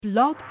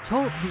Blog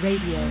Talk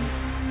Radio.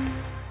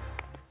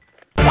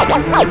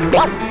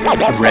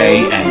 Ray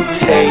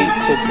and Tay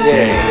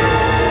today.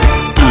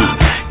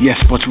 Yes,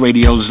 sports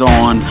radio's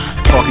on.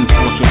 Talking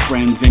sports with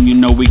friends, and you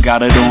know we got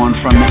it on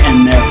from the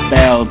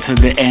NFL to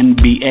the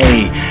NBA.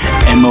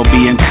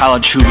 MLB and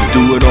college hoops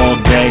do it all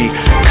day.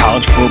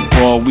 College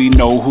football, we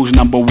know who's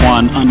number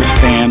one.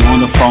 Understand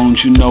on the phones,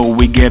 you know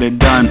we get it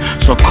done.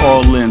 So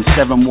call in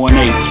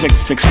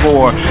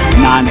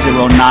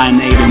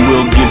 718-664-9098 and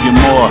we'll give you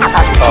more.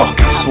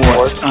 Talking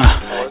sports,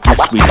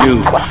 yes we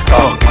do.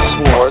 Talking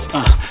sports,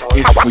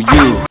 it's for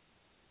you.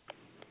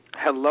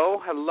 Hello,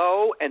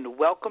 and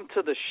welcome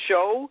to the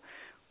show.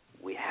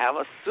 We have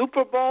a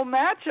Super Bowl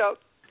matchup.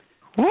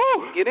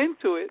 Woo! Get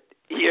into it.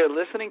 You're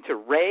listening to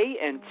Ray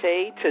and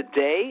Tay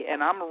today,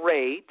 and I'm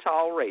Ray,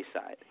 Tall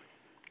Rayside.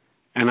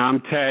 And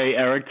I'm Tay,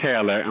 Eric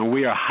Taylor, and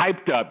we are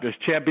hyped up this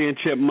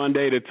Championship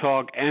Monday to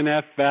talk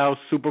NFL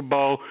Super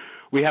Bowl.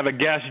 We have a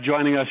guest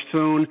joining us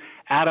soon,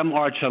 Adam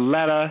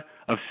Archuleta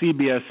of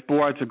CBS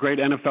Sports, a great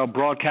NFL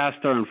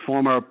broadcaster and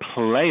former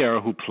player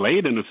who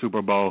played in the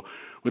Super Bowl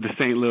with the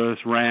St. Louis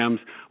Rams.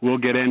 We'll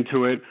get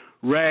into it.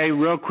 Ray,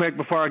 real quick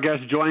before our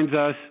guest joins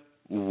us,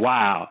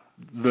 wow,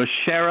 the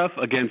Sheriff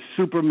against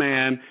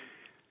Superman.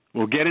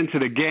 We'll get into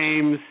the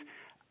games.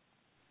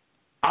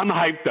 I'm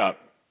hyped up.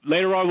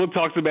 Later on, we'll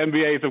talk some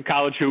NBA, some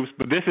college hoops,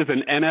 but this is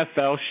an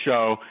NFL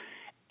show,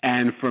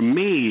 and for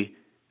me,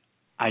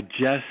 I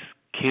just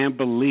can't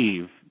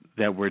believe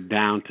that we're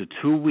down to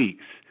 2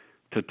 weeks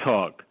to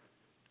talk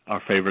our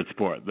favorite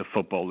sport, the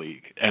Football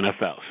League,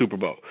 NFL, Super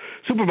Bowl.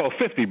 Super Bowl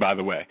 50, by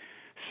the way.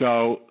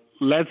 So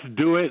let's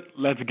do it.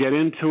 Let's get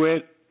into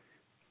it.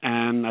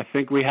 And I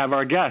think we have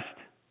our guest.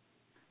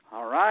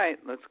 All right,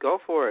 let's go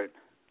for it.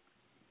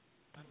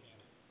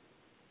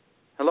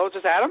 Hello, is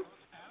this Adam?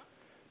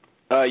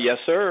 Yes,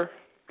 sir.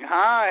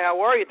 Hi,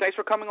 how are you? Thanks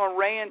for coming on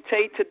Ray and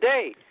Tay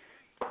today.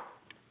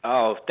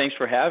 Oh, thanks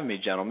for having me,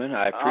 gentlemen.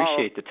 I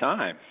appreciate the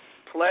time.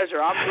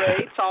 Pleasure. I'm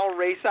Ray, Tall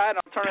Rayside.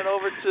 I'll turn it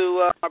over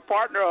to my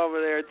partner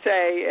over there,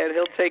 Tay, and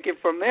he'll take it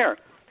from there.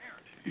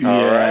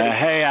 Yeah.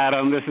 Hey,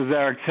 Adam, this is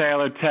Eric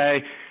Taylor.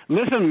 Tay,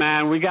 listen,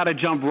 man, we got to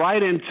jump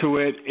right into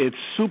it. It's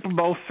Super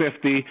Bowl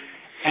 50,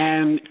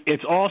 and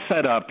it's all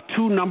set up,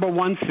 2 number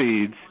 1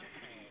 seeds.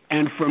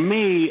 And for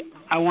me,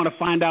 I want to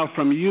find out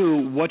from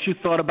you what you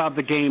thought about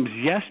the games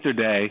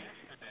yesterday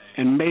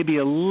and maybe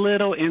a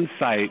little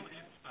insight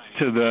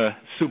to the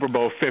Super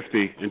Bowl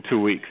 50 in 2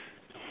 weeks.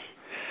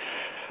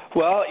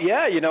 Well,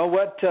 yeah, you know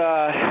what?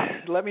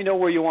 Let me know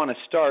where you want to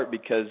start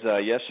because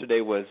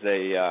yesterday was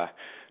a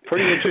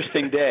pretty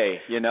interesting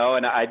day, you know,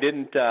 and I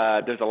didn't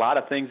there's a lot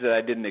of things that I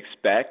didn't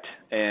expect,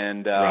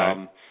 and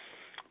right.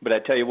 But I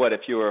tell you what,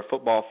 if you were a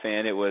football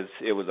fan, it was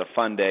a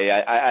fun day.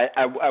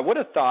 I would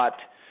have thought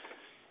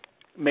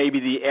maybe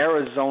the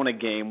Arizona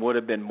game would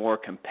have been more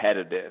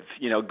competitive.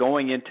 You know,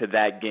 going into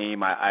that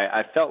game,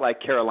 I felt like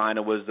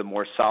Carolina was the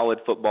more solid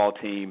football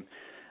team,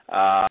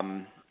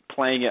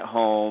 playing at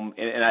home,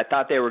 and I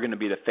thought they were going to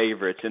be the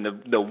favorites. And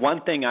the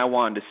one thing I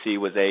wanted to see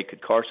was,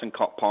 could Carson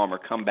Palmer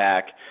come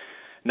back?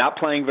 Not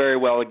playing very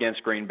well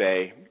against Green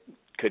Bay.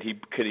 Could he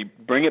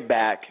bring it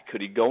back?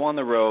 Could he go on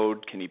the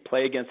road? Can he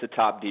play against the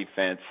top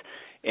defense?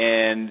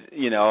 And,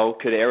 you know,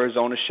 could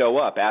Arizona show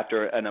up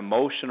after an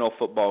emotional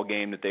football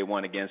game that they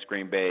won against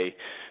Green Bay?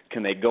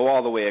 Can they go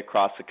all the way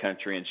across the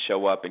country and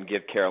show up and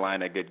give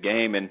Carolina a good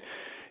game? And,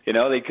 you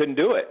know, they couldn't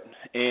do it.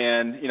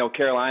 And, you know,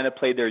 Carolina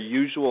played their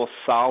usual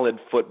solid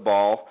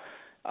football.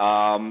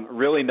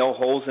 Really no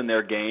holes in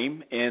their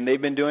game, and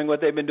they've been doing what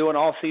they've been doing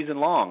all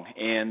season long,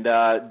 and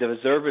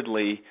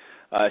deservedly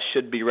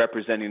should be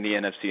representing the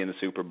NFC in the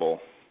Super Bowl.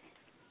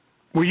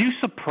 Were you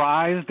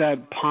surprised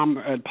at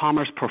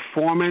Palmer's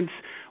performance?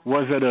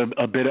 Was it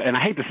a bit, and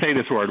I hate to say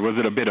this word, was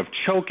it a bit of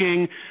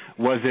choking?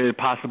 Was it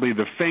possibly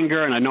the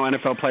finger? And I know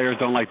NFL players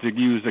don't like to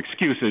use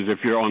excuses.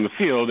 If you're on the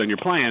field and you're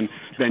playing,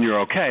 then you're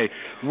okay.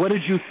 What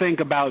did you think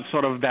about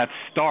sort of that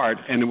start,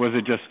 and was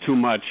it just too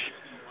much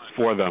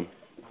for them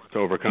to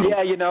overcome?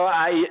 Yeah, you know,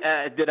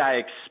 did I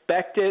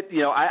expect it?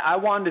 You know, I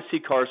wanted to see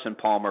Carson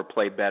Palmer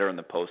play better in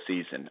the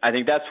postseason. I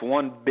think that's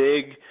one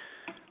big,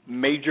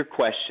 major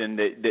question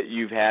that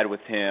you've had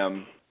with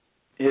him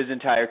his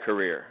entire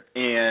career.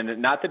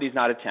 And not that he's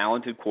not a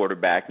talented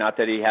quarterback, not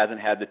that he hasn't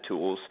had the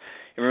tools.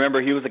 And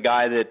remember, he was a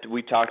guy that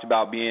we talked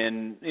about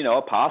being, you know,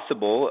 a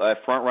possible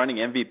front-running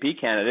MVP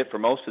candidate for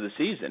most of the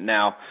season.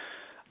 Now,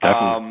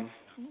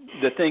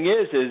 the thing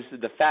is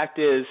the fact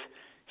is,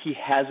 he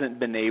hasn't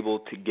been able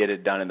to get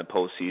it done in the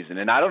postseason.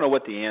 And I don't know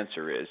what the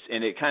answer is.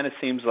 And it kind of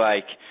seems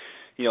like,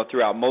 you know,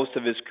 throughout most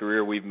of his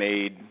career, we've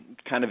made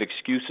kind of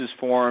excuses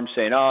for him,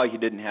 saying, oh, he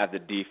didn't have the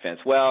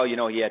defense. Well, you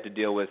know, he had to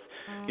deal with,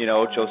 you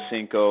know, Ocho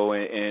Cinco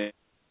and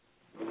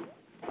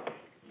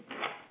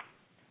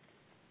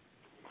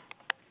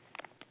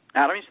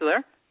Adam, you still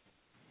there?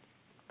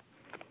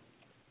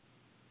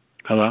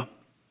 Hello?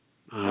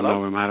 Hello?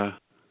 No, we might have.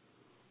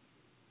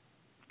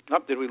 Oh,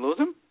 did we lose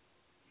him?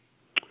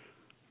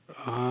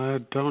 I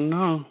don't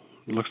know.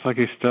 Looks like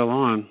he's still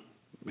on.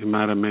 He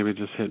might have maybe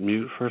just hit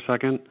mute for a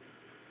second.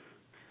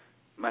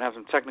 Might have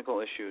some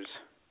technical issues.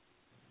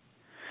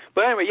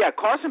 But anyway, yeah,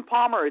 Carson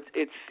Palmer.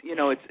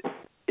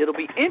 It'll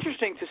be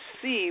interesting to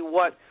see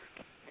what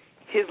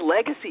his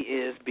legacy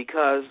is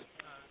because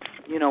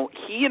he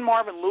and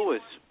Marvin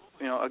Lewis.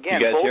 Again,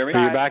 you guys both hear me?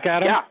 Are you back,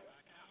 Adam?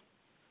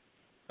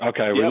 Yeah.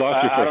 Okay, we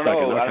lost you for a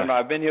second. Okay. I don't know.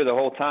 I've been here the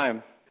whole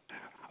time.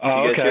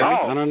 Oh, okay.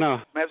 I don't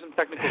know. I have some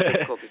technical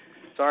difficulties.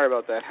 Sorry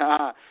about that.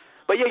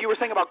 But yeah, you were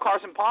saying about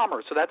Carson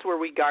Palmer, so that's where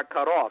we got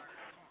cut off.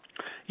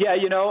 Yeah,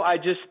 I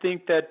just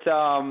think that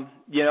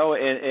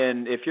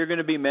and if you're going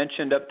to be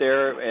mentioned up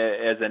there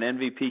as an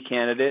MVP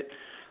candidate,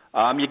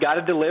 you got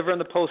to deliver in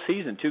the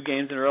postseason. 2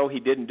 games in a row, he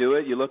didn't do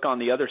it. You look on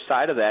the other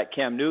side of that,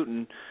 Cam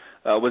Newton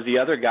was the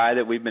other guy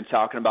that we've been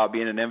talking about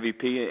being an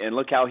MVP, and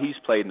look how he's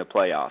played in the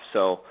playoffs.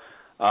 So,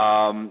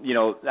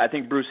 I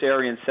think Bruce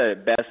Arians said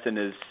it best in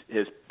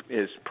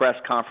his press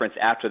conference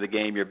after the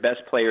game. Your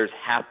best players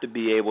have to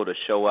be able to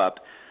show up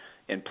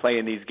and play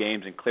in these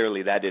games, and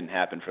clearly that didn't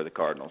happen for the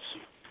Cardinals.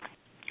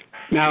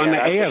 Now, in the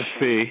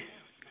AFC,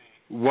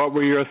 what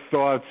were your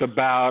thoughts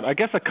about, I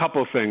guess, a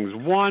couple things.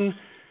 One,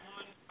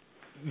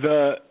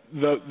 the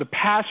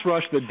pass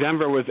rush that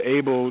Denver was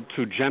able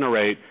to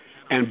generate,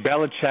 and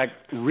Belichick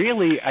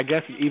really, I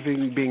guess,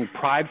 even being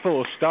prideful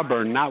or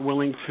stubborn, not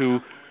willing to,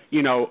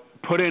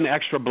 put in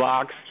extra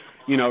blocks,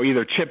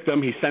 either chip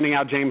them. He's sending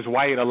out James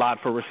White a lot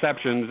for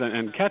receptions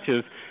and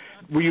catches.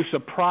 Were you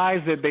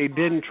surprised that they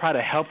didn't try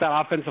to help that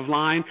offensive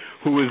line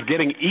who was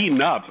getting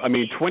eaten up?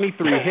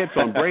 23 hits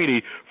on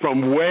Brady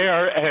from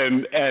Ware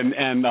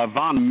and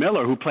Von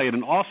Miller, who played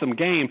an awesome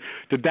game.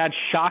 Did that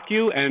shock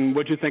you? And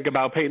what did you think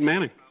about Peyton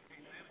Manning?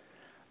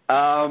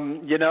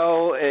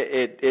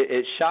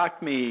 It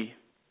shocked me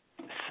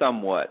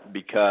somewhat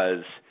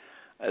because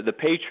the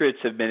Patriots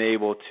have been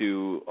able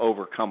to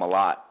overcome a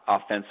lot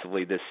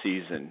offensively this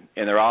season,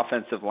 and their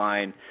offensive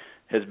line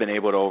has been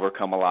able to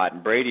overcome a lot.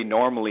 And Brady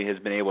normally has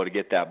been able to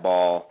get that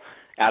ball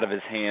out of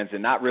his hands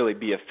and not really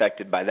be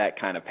affected by that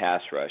kind of pass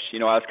rush. I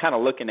was kind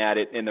of looking at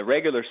it in the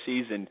regular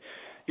season.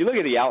 You look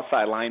at the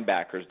outside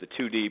linebackers, the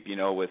 2 deep,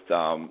 with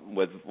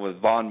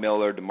Von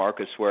Miller,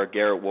 DeMarcus Ware,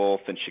 Garrett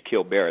Wolfe, and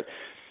Shaquille Barrett.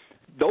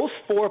 Those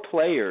 4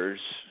 players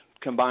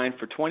combined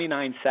for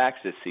 29 sacks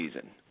this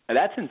season. Now,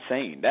 that's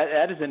insane.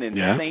 That is an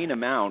insane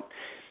amount.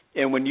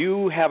 And when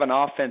you have an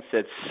offense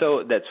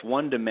that's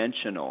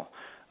one-dimensional,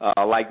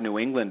 like New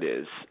England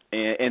is,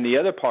 and the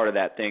other part of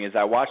that thing is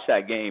I watched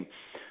that game.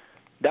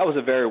 That was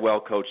a very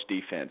well-coached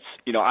defense.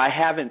 I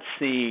haven't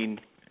seen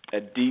a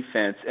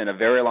defense in a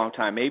very long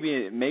time,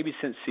 maybe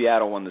since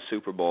Seattle won the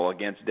Super Bowl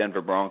against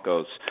Denver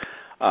Broncos,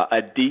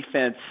 a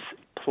defense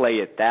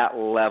play at that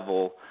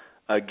level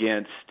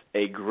against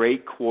a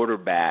great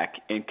quarterback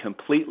and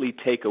completely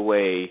take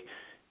away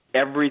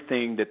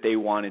everything that they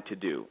wanted to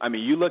do.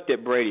 You looked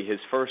at Brady. His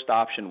first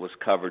option was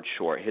covered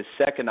short. His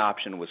second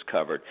option was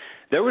covered.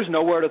 There was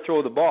nowhere to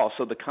throw the ball.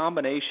 So the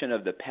combination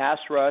of the pass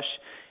rush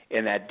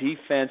and that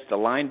defense, the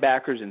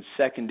linebackers and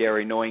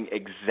secondary knowing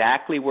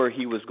exactly where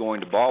he was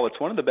going to ball, it's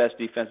one of the best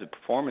defensive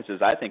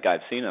performances I think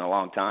I've seen in a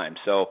long time.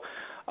 So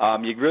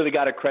you really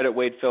got to credit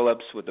Wade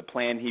Phillips with the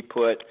plan he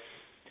put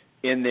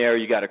in there.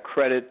 You got to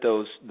credit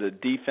the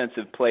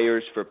defensive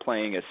players for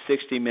playing a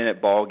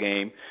 60-minute ball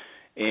game.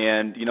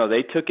 And,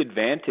 they took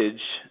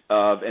advantage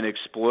of and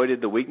exploited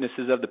the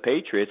weaknesses of the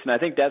Patriots. And I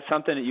think that's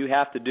something that you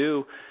have to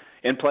do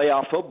in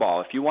playoff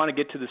football. If you want to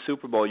get to the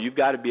Super Bowl, you've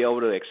got to be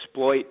able to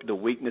exploit the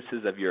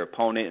weaknesses of your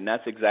opponent, and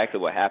that's exactly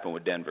what happened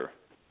with Denver.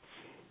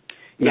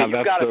 Yeah,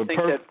 you've got to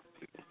think that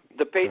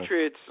the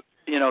Patriots,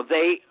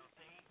 they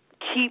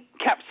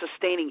kept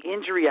sustaining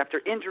injury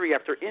after injury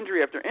after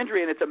injury after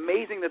injury, and it's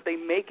amazing that they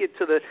make it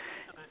to the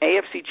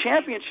AFC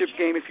Championship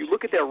game if you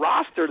look at their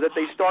roster that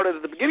they started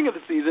at the beginning of the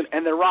season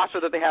and their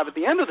roster that they have at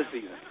the end of the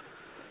season.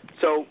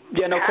 So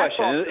yeah, no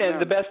question. And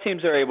the best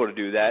teams are able to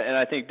do that, and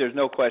I think there's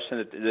no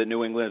question that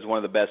New England is one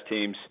of the best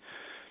teams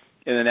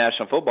in the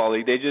National Football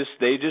League. They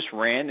just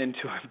ran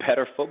into a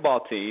better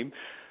football team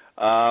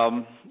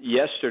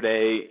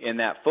yesterday in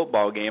that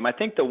football game. I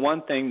think the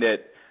one thing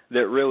that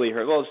really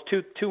hurt,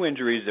 it's two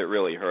injuries that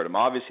really hurt them.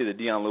 Obviously, the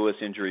Dion Lewis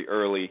injury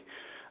early.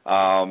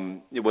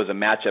 It was a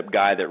matchup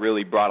guy that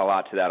really brought a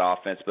lot to that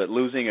offense, but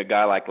losing a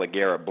guy like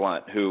LeGarrette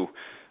Blount, who,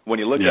 when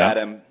you look at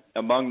him,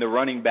 among the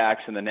running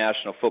backs in the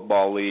National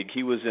Football League,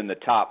 he was in the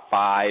top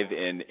 5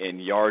 in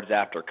yards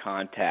after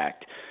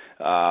contact,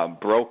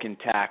 broken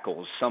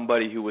tackles,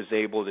 somebody who was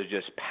able to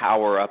just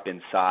power up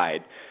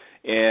inside.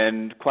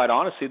 And quite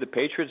honestly, the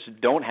Patriots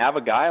don't have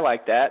a guy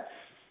like that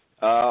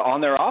on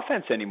their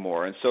offense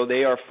anymore, and so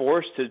they are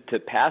forced to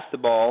pass the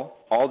ball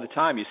all the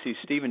time. You see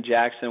Steven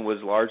Jackson was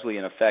largely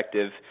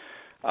ineffective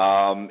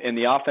in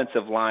the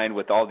offensive line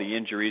with all the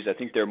injuries. I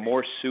think they're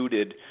more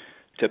suited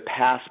to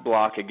pass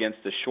block against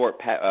the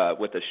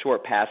with a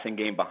short passing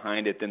game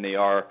behind it than they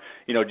are,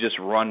 just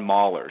run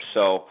maulers.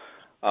 So,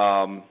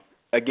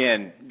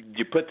 again,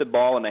 you put the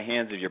ball in the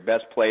hands of your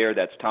best player,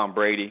 that's Tom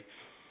Brady.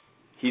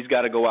 He's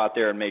got to go out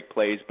there and make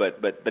plays,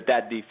 but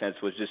that defense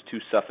was just too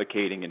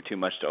suffocating and too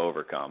much to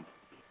overcome.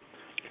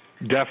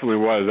 Definitely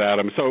was,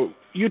 Adam. So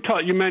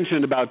you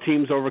mentioned about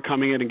teams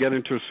overcoming it and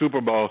getting to a Super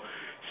Bowl.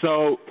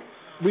 So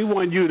we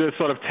want you to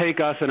sort of take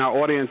us and our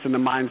audience in the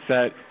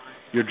mindset.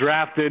 You're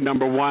drafted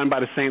number 1 by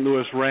the St.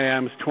 Louis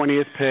Rams,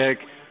 20th pick.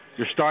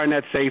 You're starting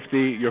at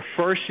safety. Your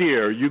first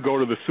year, you go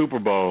to the Super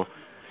Bowl.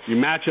 You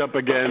match up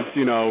against,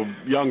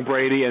 young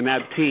Brady and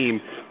that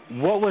team.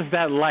 What was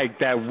that like,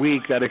 that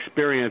week, that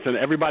experience? And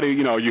everybody,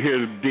 you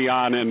hear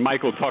Dion and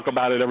Michael talk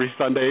about it every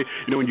Sunday.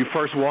 When you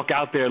first walk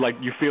out there, like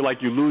you feel like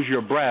you lose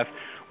your breath.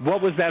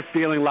 What was that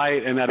feeling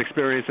like and that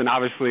experience? And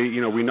obviously,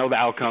 we know the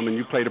outcome, and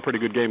you played a pretty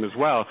good game as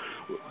well.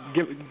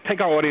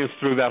 Take our audience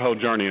through that whole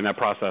journey and that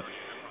process.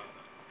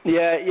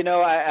 Yeah,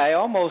 I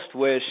almost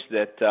wish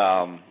that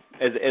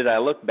as I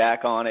look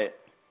back on it,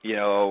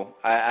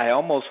 I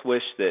almost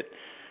wish that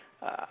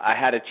I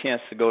had a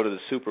chance to go to the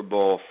Super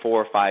Bowl 4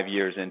 or 5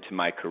 years into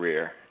my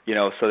career,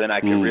 so then I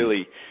could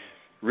really,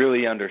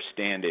 really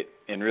understand it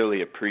and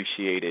really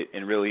appreciate it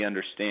and really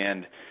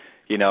understand,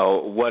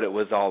 what it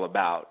was all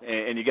about.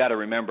 And you got to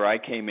remember, I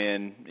came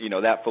in,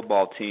 that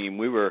football team,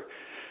 we were,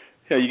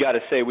 you got to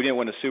say we didn't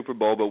win a Super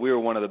Bowl, but we were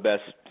one of the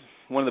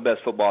best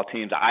football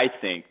teams, I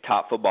think,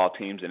 top football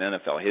teams in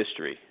NFL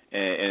history.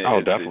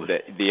 And definitely.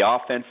 The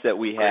offense that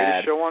we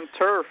had. Greatest show on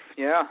turf,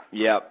 yeah.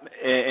 Yep.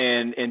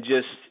 And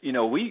just,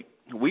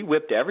 we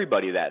whipped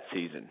everybody that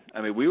season.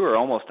 I mean, we were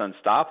almost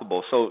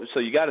unstoppable. So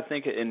you got to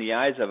think in the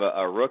eyes of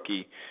a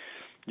rookie,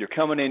 you're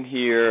coming in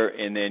here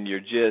and then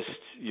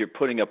you're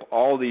putting up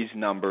all these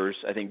numbers.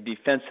 I think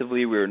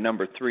defensively we were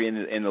number 3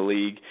 in the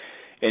league.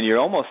 And you're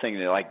almost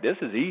thinking, like, this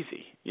is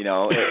easy.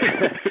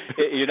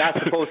 You're not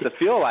supposed to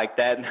feel like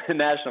that in the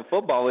National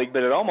Football League,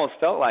 but it almost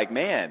felt like,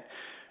 man,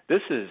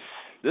 this is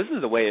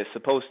the way it's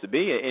supposed to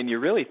be. And you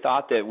really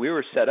thought that we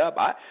were set up.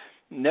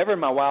 Never in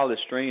my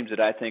wildest dreams did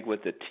I think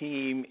with the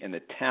team and the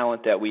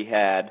talent that we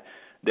had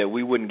that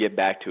we wouldn't get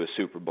back to a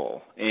Super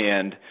Bowl.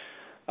 And,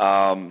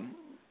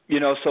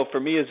 so for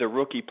me as a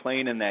rookie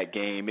playing in that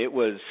game, it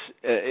was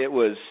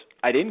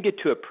I didn't get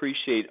to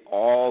appreciate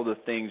all the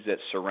things that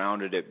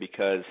surrounded it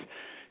because,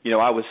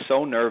 I was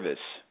so nervous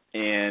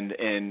and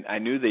I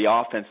knew the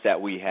offense that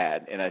we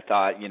had. And I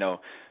thought,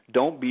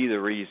 don't be the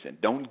reason.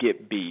 Don't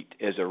get beat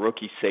as a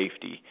rookie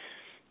safety.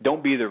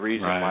 Don't be the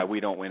reason why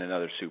we don't win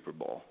another Super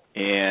Bowl.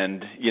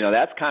 And,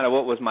 that's kind of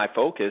what was my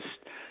focus,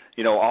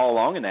 all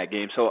along in that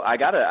game. So I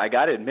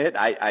gotta admit,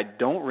 I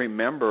don't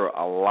remember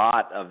a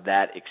lot of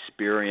that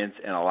experience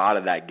and a lot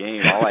of that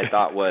game. All I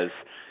thought was,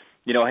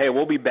 hey,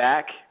 we'll be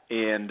back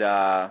and,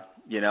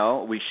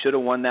 we should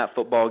have won that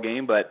football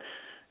game, but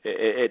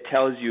it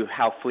tells you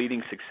how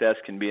fleeting success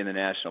can be in the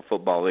National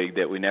Football League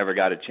that we never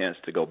got a chance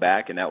to go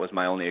back, and that was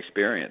my only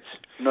experience.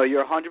 No,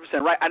 you're 100%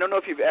 right. I don't know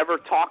if you've ever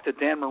talked to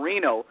Dan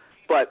Marino,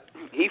 but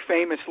he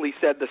famously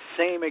said the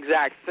same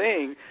exact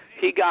thing.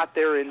 He got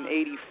there in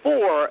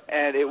 '84,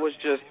 and it was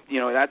just,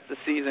 that's the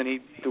season he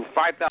threw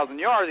 5,000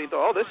 yards. He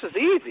thought, this is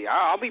easy.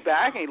 I'll be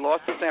back. And he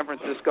lost to San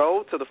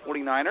Francisco, to the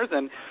 49ers,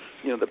 and,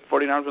 the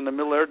 49ers were in the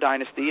Miller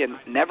dynasty and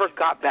never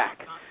got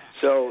back.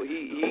 So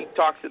he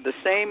talks the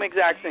same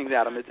exact things,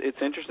 Adam. It's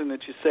interesting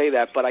that you say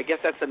that, but I guess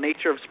that's the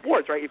nature of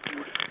sports, right? If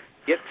you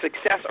get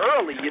success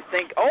early, you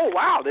think, oh,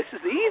 wow, this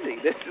is easy.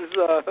 This is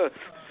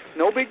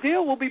no big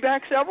deal. We'll be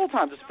back several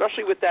times,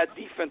 especially with that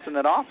defense and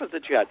that offense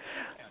that you had.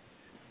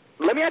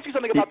 Let me ask you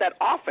something about that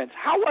offense.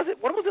 How was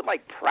it? What was it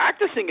like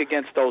practicing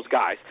against those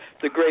guys?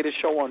 The greatest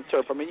show on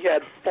turf. I mean, you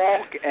had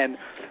Falk and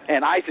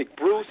Isaac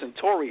Bruce and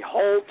Torrey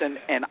Holt and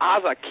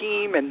Oz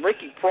Hakeem and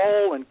Ricky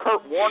Prohl and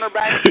Kurt Warner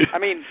back. I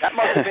mean, that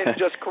must have been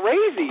just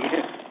crazy.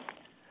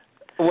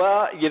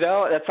 Well,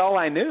 that's all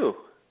I knew.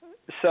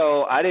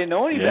 So I didn't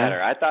know any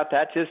better. I thought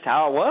that's just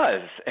how it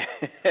was.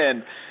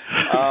 And,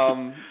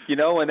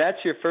 when that's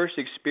your first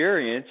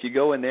experience, you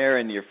go in there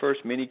and your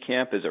first mini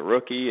camp as a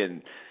rookie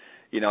and,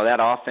 that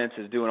offense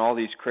is doing all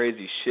these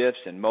crazy shifts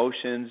and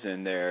motions,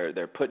 and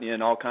they're putting you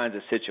in all kinds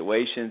of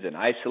situations and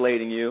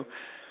isolating you.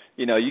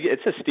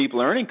 It's a steep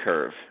learning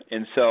curve.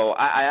 And so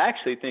I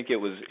actually think it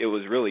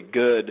was really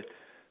good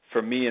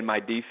for me and my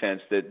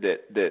defense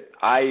that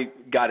I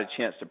got a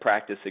chance to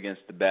practice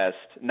against the best,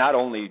 not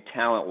only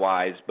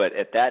talent-wise, but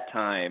at that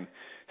time,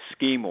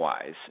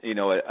 scheme-wise.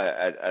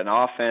 An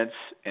offense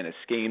and a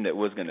scheme that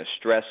was going to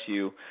stress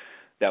you,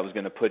 that was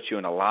going to put you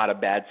in a lot of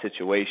bad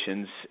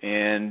situations,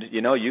 and,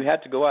 you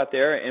had to go out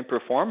there and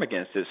perform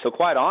against it. So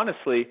quite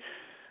honestly,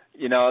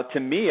 to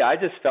me, I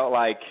just felt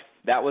like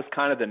that was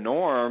kind of the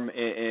norm,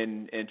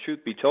 and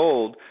truth be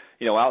told,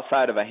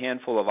 outside of a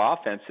handful of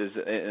offenses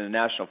in the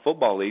National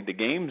Football League, the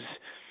games,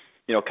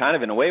 kind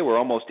of in a way were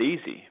almost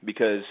easy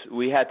because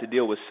we had to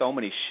deal with so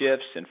many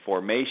shifts and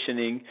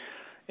formationing,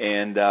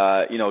 and,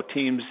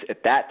 teams at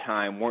that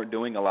time weren't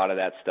doing a lot of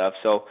that stuff.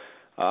 So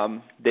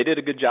they did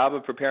a good job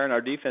of preparing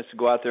our defense to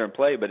go out there and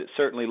play, but it's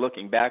certainly,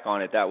 looking back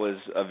on it, that was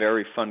a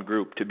very fun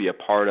group to be a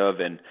part of,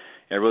 and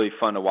really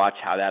fun to watch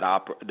how that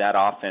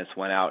offense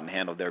went out and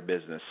handled their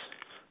business.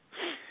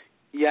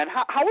 Yeah, and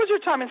how was your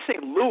time in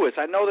St. Louis?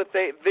 I know that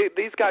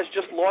these guys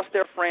just lost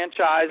their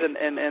franchise,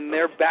 and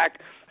they're back.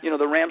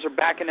 The Rams are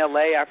back in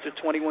L.A. after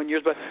 21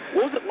 years. But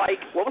what was it like?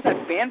 What was that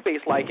fan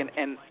base like?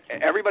 And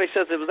everybody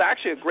says it was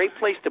actually a great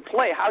place to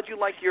play. How did you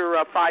like your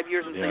 5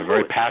 years in St. Louis?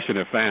 Very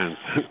passionate fans.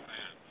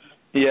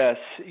 Yes.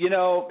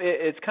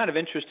 It's kind of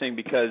interesting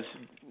because,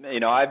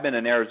 I've been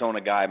an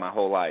Arizona guy my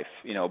whole life,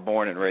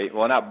 born and raised,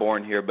 well, not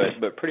born here,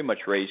 but pretty much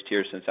raised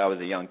here since I was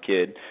a young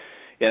kid.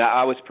 And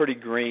I was pretty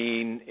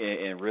green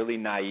and really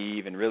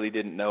naive and really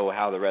didn't know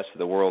how the rest of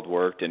the world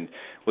worked and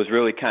was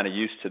really kind of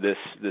used to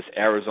this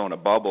Arizona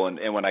bubble.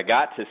 And when I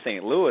got to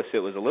St. Louis, it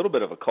was a little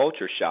bit of a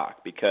culture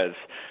shock because,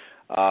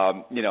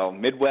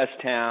 Midwest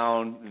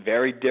town,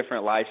 very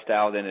different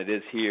lifestyle than it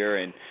is here.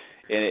 And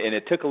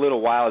it took a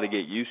little while to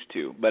get used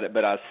to.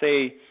 But I'll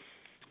say,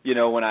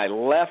 when I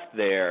left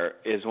there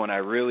is when I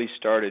really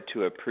started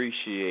to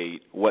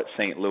appreciate what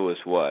St. Louis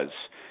was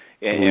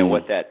and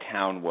what that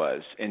town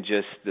was and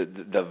just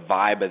the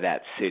vibe of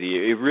that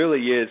city. It really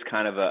is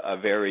kind of a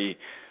very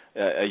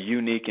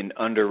unique and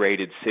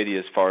underrated city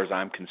as far as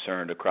I'm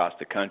concerned across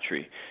the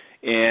country.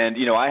 And,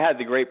 I had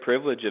the great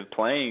privilege of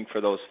playing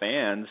for those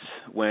fans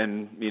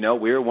when, we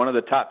were one of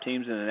the top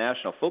teams in the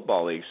National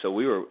Football League. So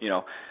we were,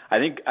 I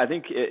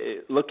think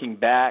looking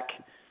back,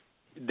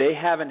 they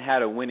haven't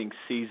had a winning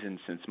season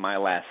since my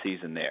last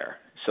season there.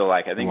 So,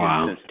 I think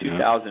it's since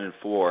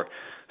 2004.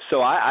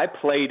 So I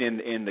played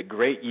in the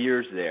great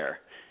years there.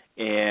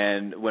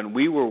 And when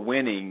we were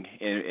winning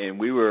and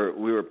we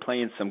were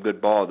playing some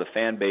good ball, the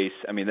fan base,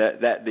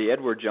 the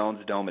Edward Jones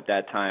Dome at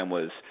that time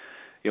was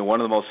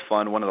one of the most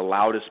fun, one of the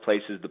loudest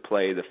places to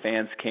play. The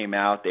fans came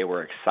out. They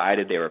were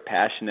excited. They were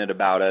passionate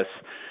about us.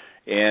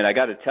 And I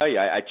got to tell you,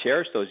 I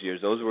cherish those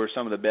years. Those were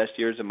some of the best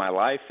years of my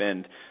life.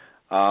 And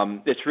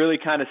it's really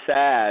kind of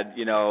sad,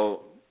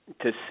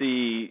 to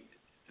see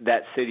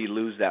that city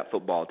lose that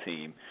football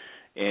team.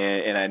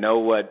 And I know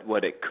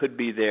what it could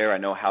be there. I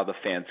know how the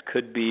fans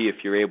could be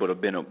if you're able to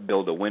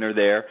build a winner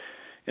there.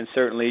 And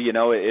certainly,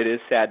 it is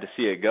sad to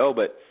see it go.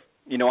 But,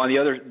 on the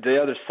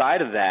other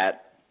side of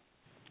that,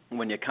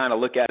 when you kind of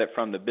look at it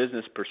from the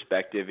business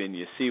perspective and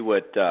you see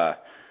what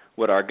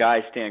our guy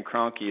Stan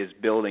Kroenke is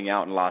building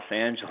out in Los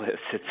Angeles,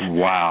 it's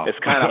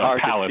kind of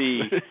hard to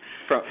see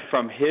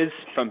from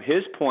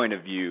his point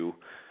of view.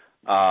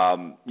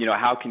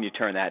 How can you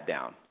turn that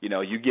down?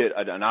 You get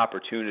an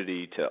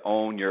opportunity to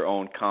own your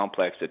own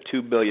complex, a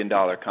 $2 billion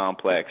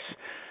complex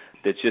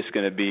that's just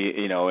going to be,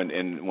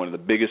 in one of the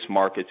biggest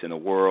markets in the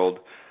world.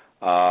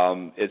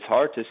 It's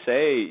hard to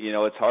say,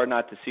 it's hard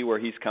not to see where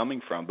he's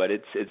coming from, but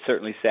it's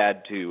certainly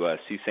sad to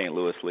see St.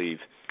 Louis leave.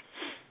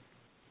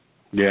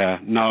 Yeah,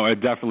 no, it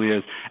definitely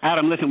is.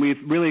 Adam, listen, we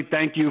really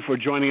thank you for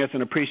joining us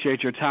and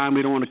appreciate your time.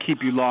 We don't want to keep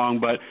you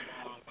long, but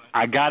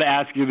I got to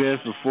ask you this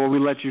before we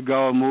let you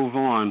go and move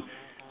on.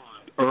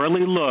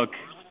 Early look,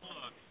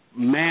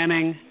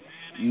 Manning,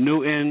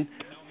 Newton,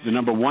 the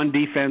number 1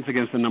 defense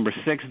against the number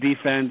 6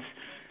 defense.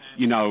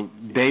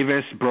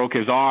 Davis broke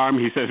his arm.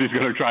 He says he's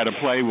going to try to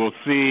play. We'll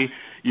see.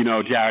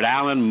 Jared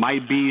Allen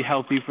might be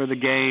healthy for the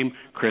game.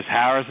 Chris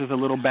Harris is a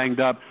little banged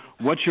up.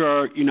 What's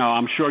your,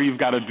 I'm sure you've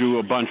got to do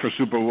a bunch for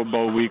Super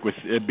Bowl week with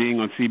it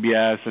being on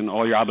CBS and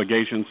all your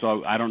obligations,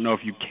 so I don't know if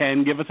you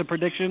can give us a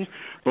prediction,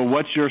 but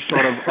what's your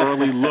sort of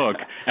early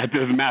look at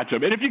this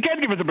matchup? And if you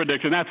can give us a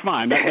prediction, that's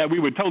fine. That we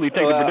would totally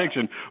take the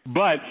prediction.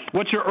 But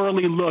what's your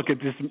early look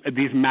at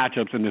these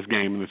matchups in this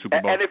game in the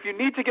Super Bowl? And if you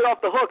need to get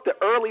off the hook, the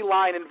early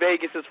line in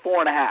Vegas is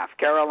 4.5.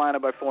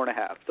 Carolina by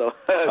 4.5. So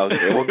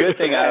okay. Well,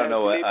 good thing I don't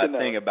know a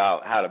thing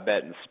about how to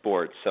bet in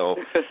sports, so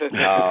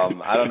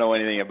I don't know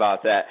anything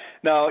about that.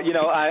 No,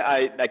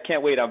 I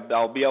can't wait.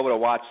 I'll be able to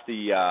watch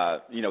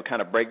the,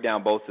 kind of break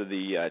down both of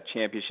the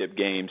championship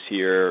games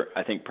here.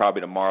 I think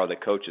probably tomorrow the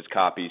coaches'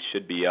 copies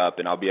should be up,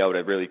 and I'll be able to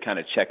really kind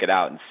of check it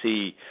out and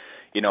see,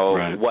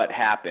 what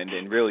happened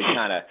and really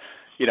kind of,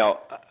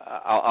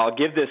 I'll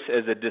give this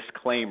as a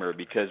disclaimer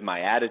because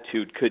my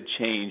attitude could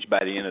change by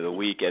the end of the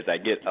week as I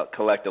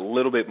collect a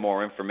little bit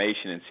more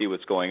information and see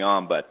what's going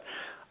on. But,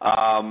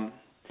 I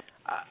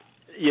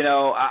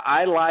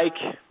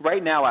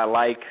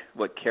like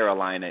what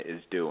Carolina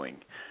is doing.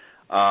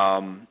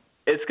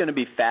 It's going to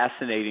be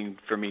fascinating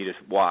for me to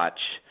watch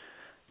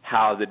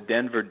how the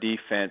Denver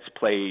defense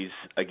plays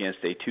against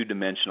a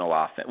 2-dimensional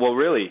offense. Well,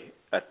 really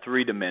a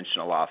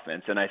 3-dimensional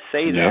offense. And I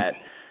say that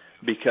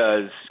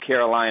because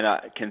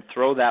Carolina can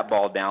throw that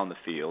ball down the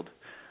field.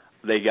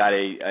 They got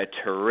a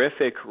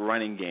terrific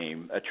running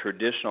game, a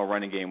traditional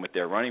running game with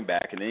their running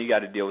back, and then you got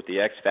to deal with the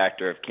X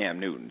factor of Cam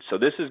Newton. So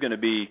this is going to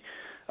be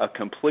a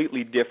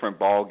completely different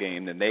ball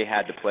game than they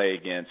had to play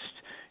against,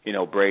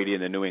 Brady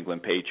and the New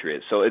England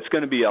Patriots. So it's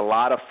going to be a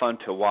lot of fun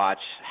to watch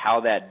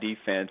how that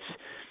defense,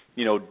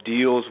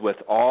 deals with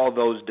all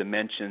those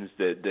dimensions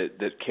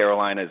that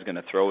Carolina is going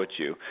to throw at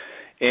you.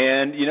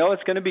 And,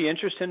 it's going to be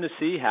interesting to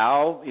see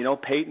how,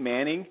 Peyton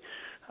Manning,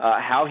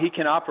 how he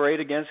can operate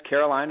against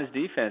Carolina's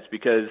defense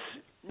because,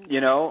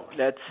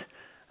 that's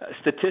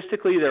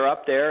statistically they're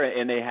up there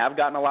and they have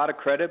gotten a lot of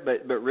credit,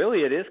 but really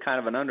it is kind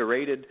of an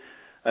underrated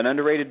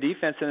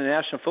defense in the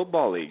National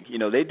Football League.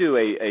 They do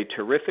a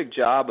terrific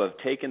job of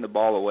taking the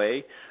ball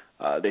away.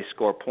 They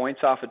score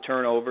points off of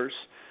turnovers.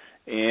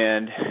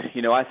 And,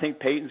 I think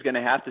Peyton's going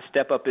to have to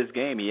step up his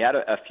game. He had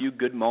a few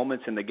good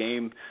moments in the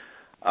game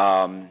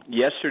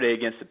yesterday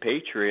against the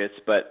Patriots,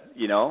 but,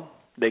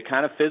 they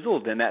kind of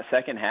fizzled in that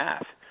second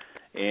half.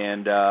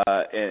 And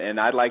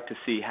I'd like to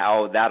see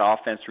how that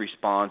offense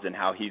responds and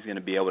how he's going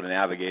to be able to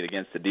navigate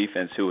against the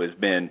defense, who has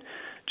been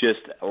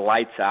just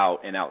lights out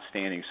and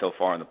outstanding so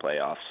far in the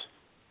playoffs.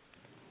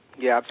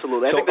 Yeah,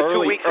 absolutely. I so think the 2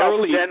 weeks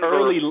out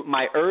Denver,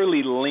 my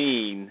early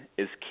lean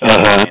is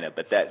Carolina,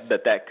 but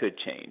that could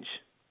change.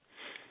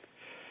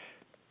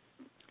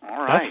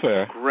 All right. That's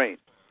fair. Great.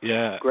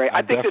 Yeah. Great.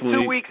 I think the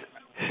 2 weeks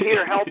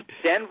here helps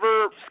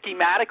Denver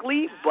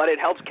schematically, but it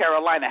helps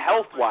Carolina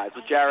health-wise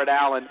with Jared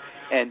Allen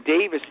and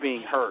Davis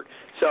being hurt.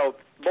 So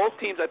both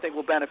teams, I think,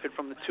 will benefit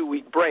from the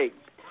 2-week break.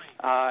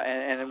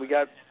 And then we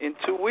got, in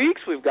 2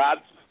 weeks, we've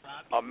got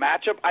a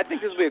matchup. I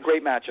think this will be a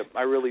great matchup.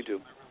 I really do.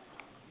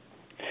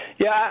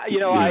 Yeah,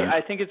 I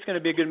think it's going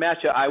to be a good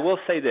matchup. I will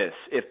say this.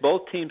 If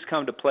both teams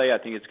come to play,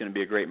 I think it's going to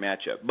be a great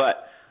matchup.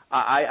 But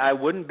I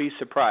wouldn't be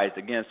surprised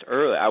against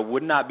early. I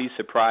would not be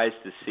surprised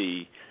to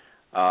see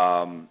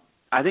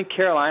I think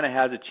Carolina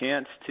has a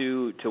chance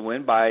to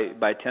win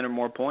by 10 or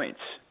more points,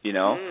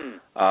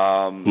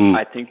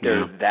 I think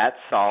they're that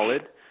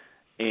solid.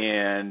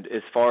 And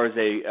as far as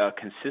a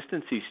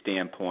consistency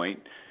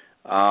standpoint,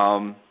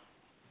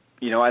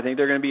 I think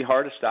they're going to be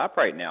hard to stop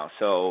right now.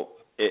 So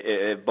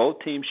if both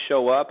teams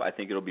show up, I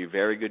think it'll be a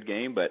very good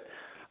game. But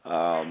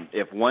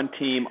if one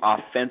team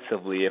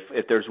offensively,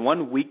 if there's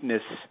one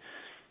weakness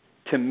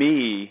to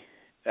me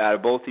out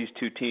of both these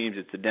two teams,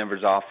 it's the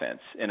Denver's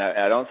offense. And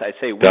I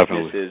say weakness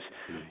Definitely. is,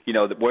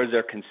 where's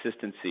their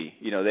consistency?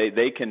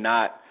 They can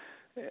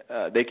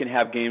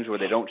have games where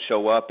they don't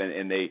show up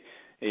and they,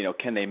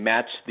 can they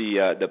match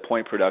the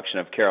point production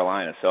of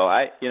Carolina? So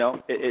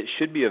it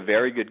should be a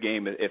very good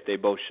game if they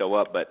both show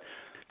up. But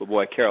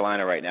boy,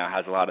 Carolina right now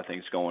has a lot of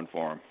things going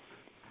for them.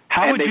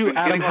 How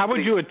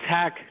would you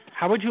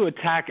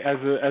attack as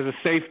a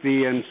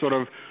safety and sort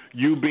of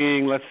you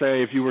being, let's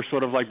say, if you were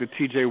sort of like the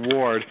T.J.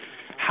 Ward,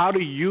 how do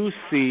you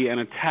see and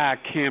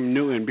attack Cam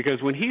Newton?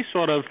 Because when he's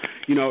sort of,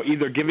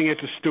 either giving it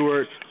to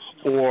Stewart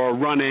or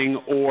running,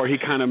 or he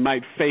kind of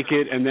might fake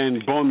it, and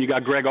then boom, you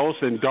got Greg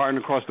Olsen darting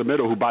across the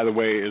middle, who, by the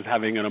way, is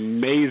having an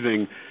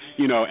amazing,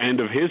 end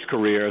of his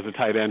career as a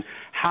tight end.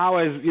 How,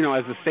 as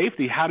a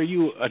safety, how do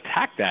you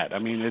attack that? I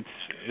mean,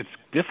 it's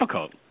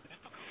difficult.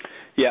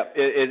 Yeah,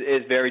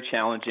 it is very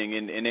challenging,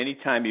 and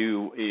anytime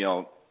you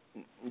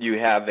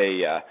have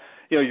a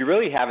you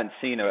really haven't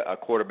seen a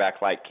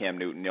quarterback like Cam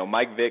Newton.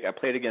 Mike Vick. I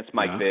played against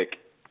Mike Vick,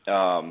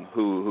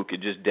 who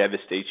could just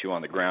devastate you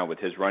on the ground with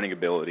his running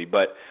ability.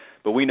 But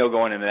we know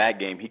going into that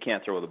game, he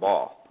can't throw the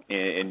ball,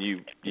 and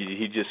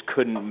he just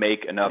couldn't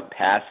make enough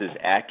passes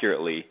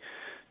accurately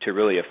to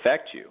really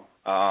affect you.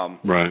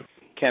 Right.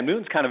 Cam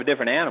Newton's kind of a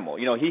different animal.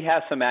 He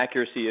has some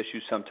accuracy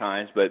issues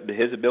sometimes, but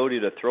his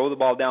ability to throw the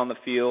ball down the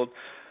field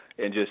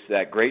and just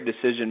that great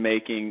decision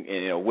making,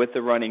 with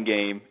the running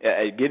game,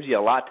 it gives you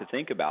a lot to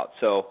think about.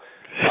 So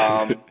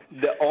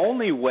the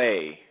only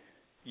way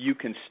you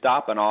can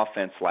stop an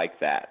offense like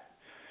that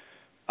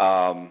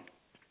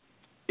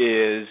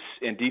is,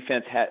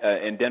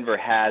 and Denver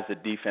has a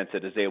defense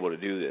that is able to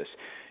do this.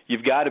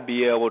 You've got to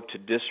be able to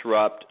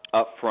disrupt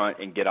up front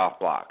and get off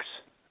blocks,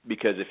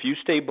 because if you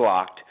stay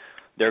blocked,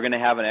 they're going to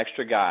have an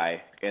extra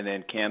guy, and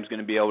then Cam's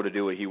going to be able to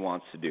do what he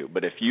wants to do.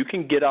 But if you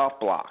can get off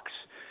blocks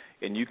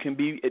and you can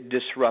be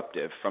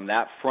disruptive from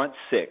that front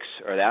six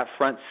or that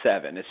front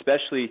seven,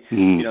 especially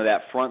that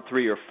front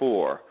three or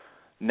four,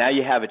 now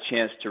you have a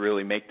chance to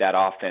really make that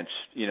offense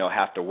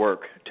have to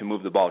work to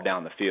move the ball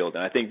down the field.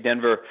 And I think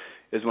Denver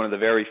is one of the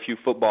very few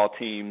football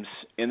teams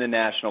in the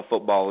National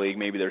Football League.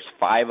 Maybe there's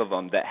 5 of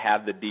them that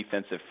have the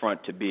defensive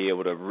front to be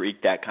able to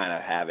wreak that kind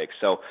of havoc.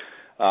 So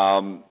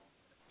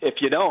if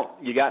you don't,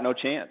 you got no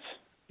chance.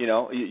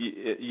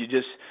 You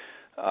just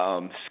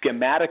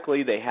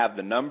schematically, they have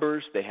the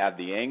numbers, they have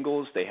the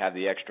angles, they have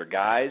the extra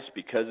guys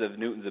because of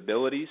Newton's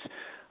abilities.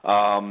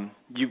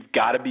 You've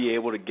got to be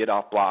able to get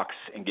off blocks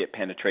and get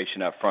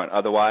penetration up front.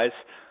 Otherwise,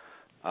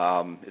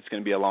 it's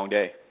going to be a long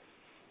day.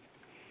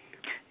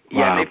 Yeah,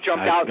 wow.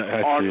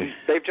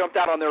 They've jumped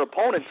out on their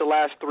opponents the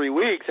last 3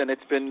 weeks, and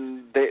it's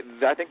been.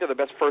 I think they're the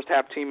best first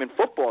half team in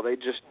football. They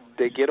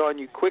get on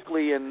you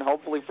quickly, and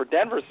hopefully for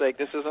Denver's sake,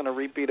 this isn't a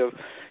repeat of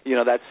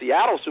that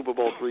Seattle Super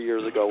Bowl 3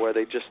 years ago where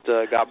they just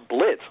got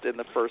blitzed in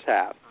the first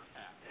half.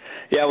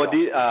 Yeah, well,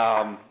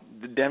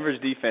 Denver's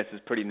defense is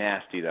pretty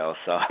nasty though.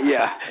 So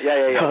yeah.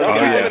 They'll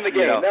keep him in the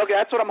game.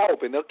 That's what I'm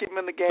hoping. They'll keep him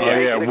in the game.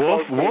 Yeah.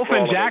 Wolf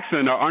and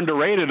Jackson are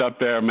underrated up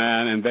there,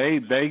 man, and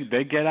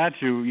they get at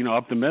you,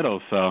 up the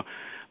middle. So,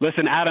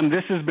 listen, Adam,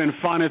 this has been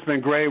fun. It's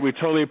been great. We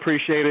totally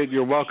appreciate it.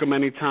 You're welcome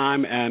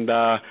anytime, and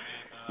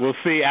we'll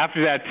see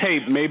after that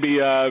tape. Maybe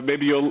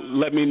you'll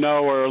let me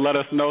know or let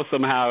us know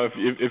somehow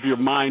if your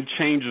mind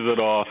changes at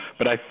all.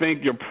 But I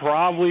think you'll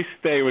probably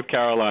stay with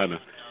Carolina.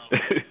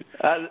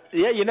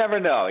 Yeah, you never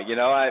know.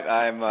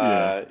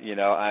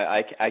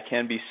 I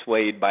can be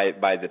swayed by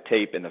the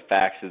tape and the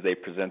facts as they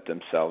present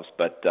themselves,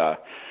 but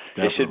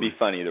it should be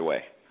fun either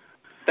way.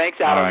 Thanks,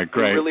 Adam. All right,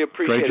 great. We really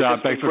appreciate it. Great job.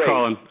 Thanks for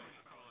calling.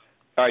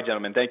 All right,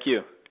 gentlemen. Thank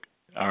you.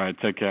 All right,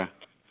 take care.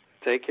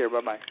 Take care.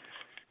 Bye-bye.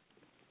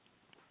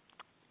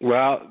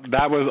 Well,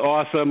 that was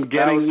awesome.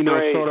 Getting,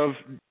 sort of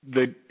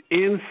the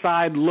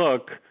inside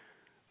look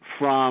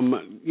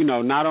from,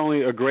 not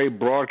only a great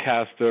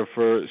broadcaster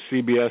for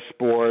CBS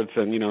Sports,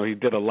 and, he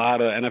did a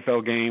lot of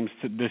NFL games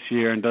this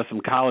year and does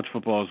some college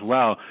football as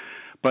well.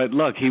 But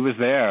look, he was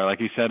there, like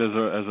he said, as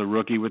a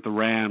rookie with the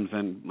Rams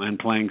and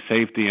playing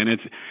safety. And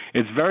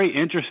it's very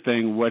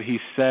interesting what he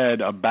said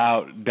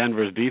about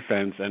Denver's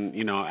defense. And,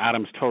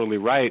 Adam's totally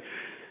right.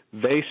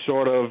 They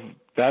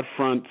that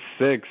front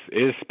six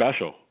is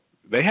special.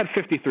 They had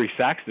 53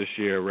 sacks this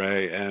year,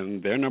 Ray,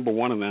 and they're number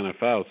one in the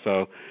NFL.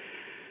 So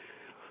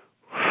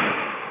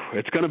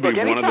it's going to be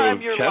one of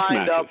those chess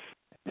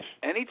matches.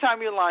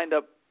 Anytime you're lined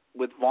up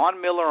with Von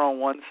Miller on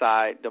one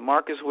side,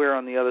 DeMarcus Ware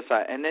on the other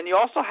side, and then you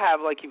also have,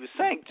 like he was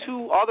saying,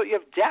 you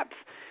have depth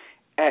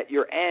at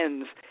your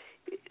ends,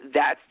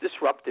 that's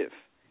disruptive.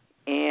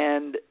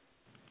 And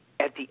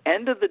at the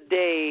end of the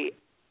day,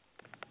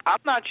 I'm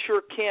not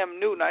sure Cam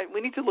Newton,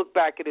 we need to look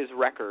back at his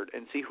record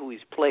and see who he's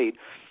played.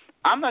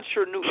 I'm not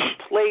sure Newton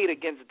played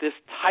against this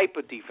type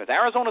of defense.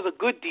 Arizona's a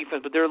good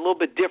defense, but they're a little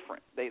bit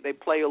different. They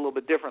play a little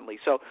bit differently.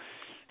 So,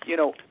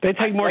 they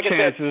take more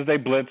chances. They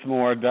blitz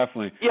more,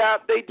 definitely. Yeah,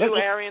 they do.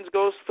 Arians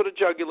goes for the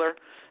jugular.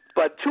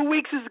 But 2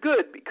 weeks is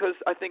good because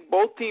I think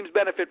both teams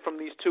benefit from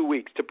these 2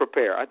 weeks to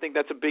prepare. I think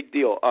that's a big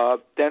deal.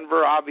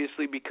 Denver,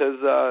 obviously, because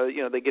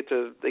they get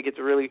to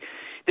really.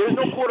 There's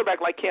no quarterback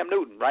like Cam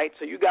Newton, right?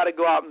 So you got to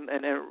go out and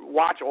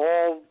watch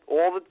all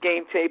the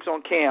game tapes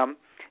on Cam,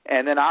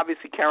 and then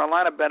obviously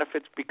Carolina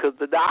benefits because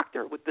the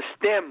doctor with the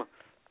stim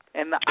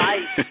and the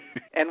ice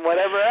and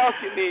whatever else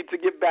you need to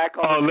get back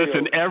on the field.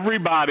 Listen,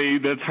 everybody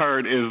that's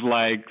hurt is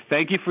like,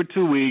 thank you for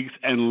 2 weeks,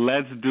 and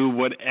let's do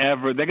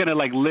whatever. They're going to,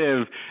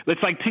 live. It's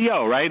like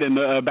T.O., right, in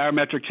the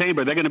barometric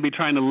chamber. They're going to be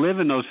trying to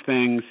live in those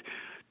things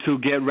to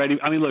get ready.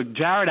 I mean, look,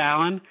 Jared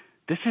Allen,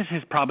 this is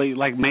his probably,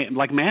 like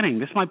Manning,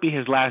 this might be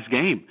his last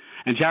game.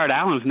 And Jared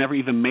Allen's never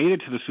even made it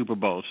to the Super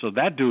Bowl. So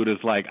that dude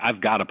is like,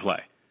 I've got to play.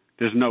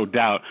 There's no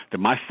doubt that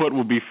my foot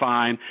will be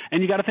fine.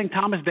 And you got to think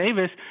Thomas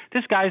Davis,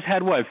 this guy's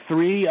had,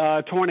 3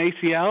 torn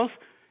ACLs?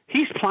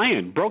 He's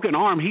playing. Broken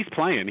arm, he's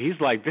playing. He's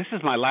like, this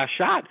is my last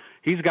shot.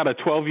 He's got a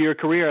 12-year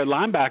career at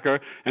linebacker,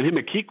 and him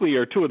and Kuechly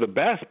are two of the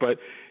best. But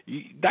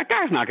that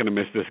guy's not going to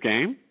miss this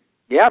game.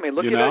 Yeah, I mean,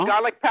 look at a guy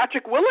like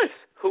Patrick Willis,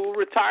 who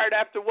retired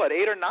after, 8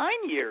 or 9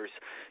 years.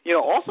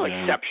 Also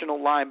exceptional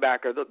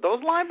linebacker.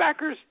 Those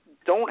linebackers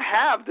don't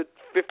have the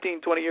 15,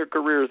 20-year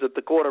careers that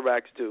the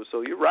quarterbacks do.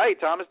 So you're right,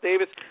 Thomas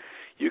Davis,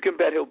 you can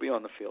bet he'll be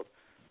on the field.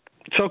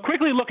 So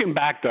quickly looking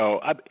back, though,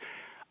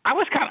 I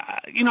was kind of,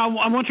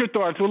 I want your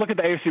thoughts. We'll look at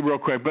the AFC real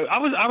quick, but I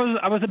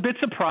was a bit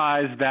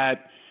surprised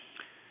that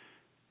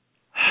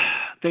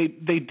they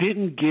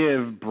didn't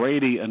give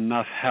Brady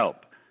enough help.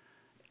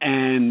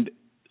 And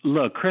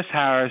look, Chris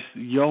Harris,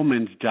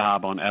 yeoman's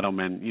job on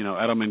Edelman.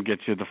 Edelman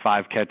gets you the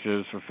 5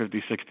 catches for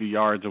 50, 60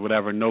 yards or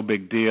whatever, no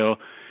big deal.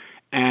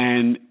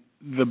 And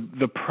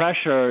the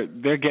pressure,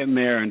 they're getting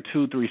there in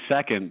 2-3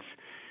 seconds.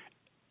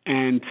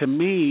 And to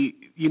me,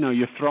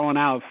 you're throwing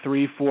out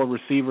 3-4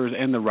 receivers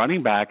and the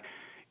running back.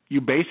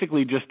 You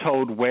basically just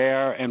told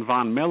Ware and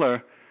Von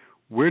Miller,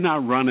 we're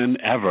not running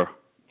ever.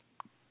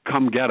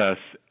 Come get us.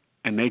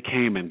 And they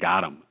came and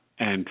got him.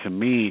 And to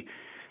me,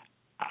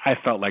 I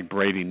felt like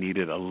Brady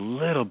needed a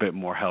little bit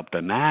more help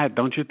than that,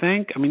 don't you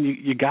think? I mean,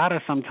 you got to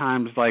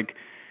sometimes,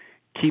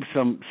 keep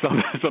some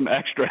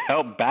extra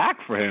help back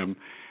for him.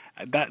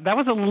 That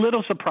was a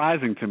little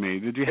surprising to me.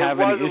 Did you have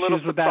any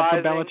issues with that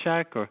for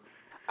Belichick? Or?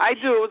 I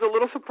do. It was a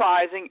little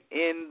surprising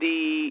in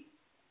the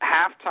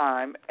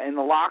halftime in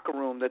the locker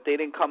room that they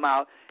didn't come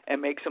out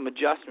and make some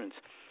adjustments.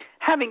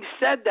 Having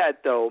said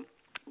that, though,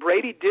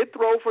 Brady did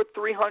throw for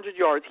 300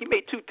 yards. He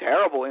made 2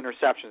 terrible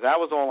interceptions.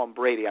 That was all on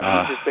Brady. I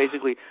mean, he just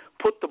basically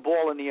put the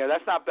ball in the air.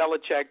 That's not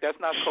Belichick. That's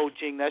not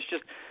coaching. That's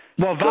just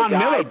Well, Von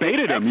Miller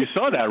baited him. You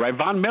saw that, right?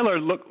 Von Miller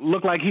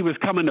looked like he was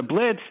coming to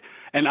blitz,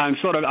 and I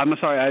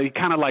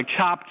kind of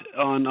chopped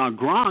on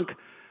Gronk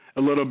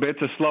a little bit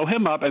to slow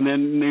him up, and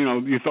then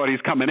you thought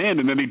he's coming in,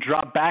 and then he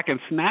dropped back and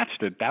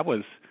snatched it. That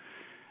was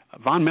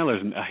Von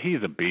Miller's.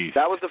 He's a beast.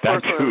 That was the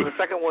first one. The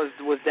second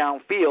was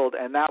downfield,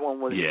 and that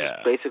one was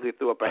basically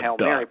threw up a Hail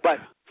Mary. But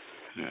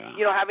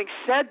having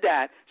said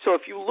that, so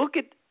if you look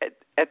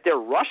at their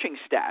rushing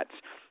stats,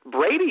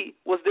 Brady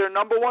was their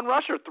number 1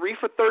 rusher, 3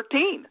 for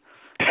 13.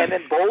 And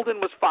then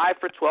Bolden was 5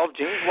 for 12,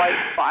 James White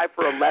 5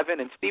 for 11,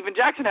 and Steven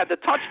Jackson had the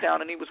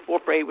touchdown, and he was 4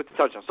 for 8 with the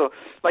touchdown. So,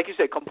 like you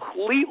said,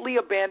 completely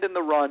abandoned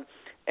the run.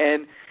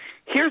 And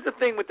here's the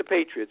thing with the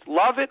Patriots: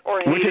 love it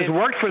or hate it, which has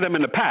worked for them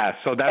in the past.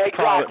 So that's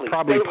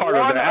probably part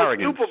of their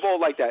arrogance. Super Bowl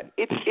like that.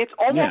 It's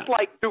almost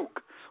like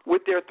Duke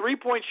with their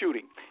 3-point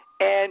shooting.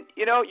 And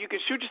you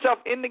can shoot yourself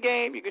in the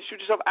game, you can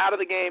shoot yourself out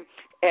of the game,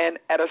 and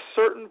at a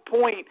certain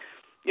point,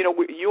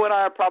 you and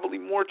I are probably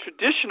more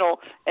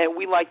traditional, and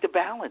we like the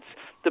balance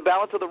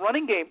of the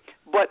running game.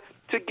 But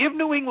to give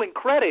New England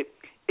credit,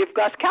 if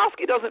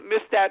Gostkowski doesn't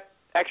miss that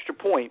extra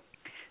point,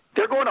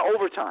 they're going to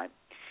overtime.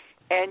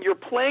 And you're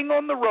playing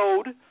on the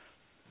road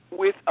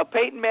with a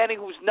Peyton Manning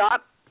who's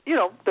not,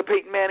 the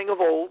Peyton Manning of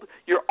old.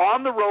 You're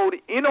on the road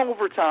in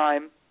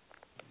overtime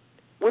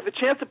with a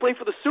chance to play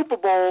for the Super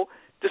Bowl.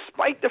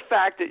 despite the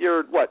fact that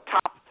your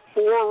top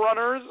 4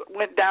 runners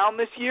went down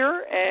this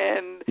year,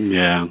 and they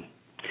were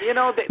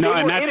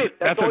in it.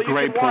 That's all you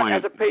can want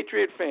as a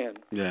Patriot fan.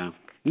 Yeah.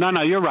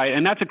 No, you're right,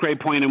 and that's a great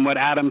point. And what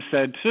Adam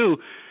said too,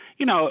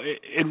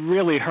 it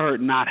really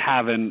hurt not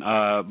having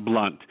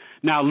Blunt.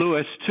 Now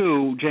Lewis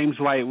too. James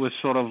White was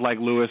sort of like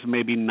Lewis,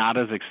 maybe not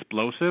as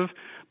explosive,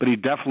 but he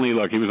definitely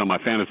he was on my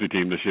fantasy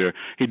team this year.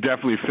 He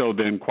definitely filled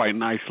in quite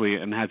nicely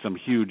and had some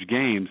huge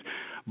games.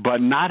 But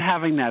not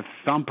having that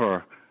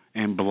thumper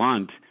in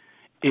Blunt,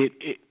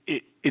 it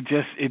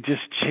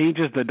just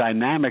changes the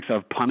dynamics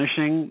of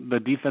punishing the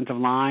defensive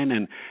line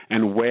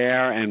and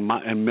Ware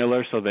and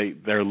Miller, so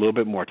they're a little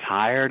bit more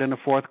tired in the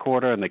fourth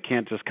quarter and they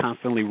can't just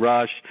constantly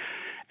rush.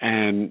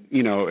 And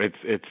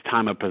it's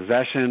time of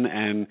possession,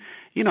 and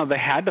they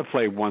had to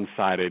play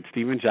one-sided.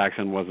 Steven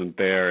Jackson wasn't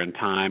there in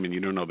time, and you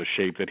don't know the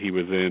shape that he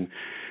was in,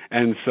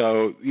 and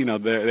so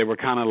they were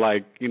kind of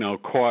like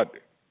caught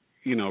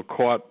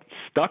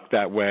stuck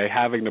that way,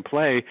 having to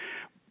play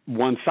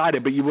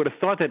one-sided. But you would have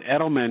thought that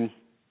Edelman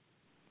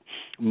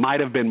might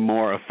have been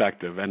more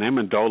effective, and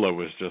Amendola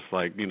was just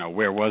like,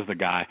 where was the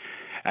guy?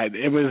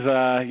 It was,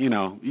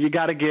 you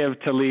got to give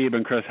Talib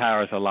and Chris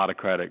Harris a lot of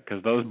credit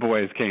because those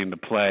boys came to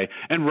play.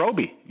 And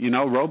Roby,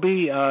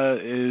 Roby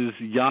is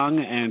young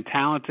and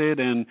talented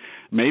and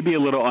maybe a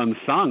little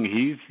unsung.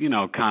 He's,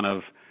 kind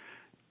of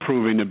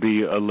proving to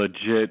be a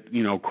legit,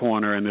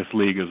 corner in this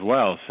league as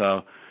well.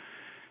 So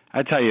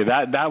I tell you,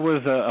 that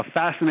was a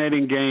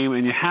fascinating game,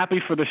 and you're happy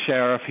for the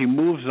Sheriff. He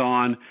moves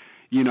on.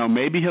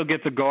 Maybe he'll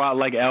get to go out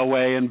like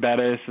Elway and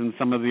Bettis and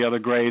some of the other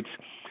greats,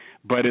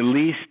 but at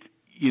least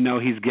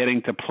he's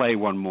getting to play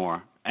one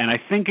more. And I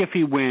think if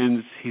he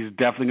wins, he's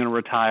definitely going to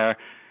retire.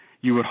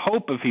 You would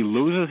hope if he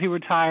loses, he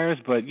retires.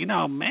 But,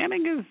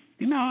 Manning is,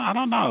 I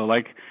don't know.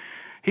 Like,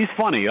 he's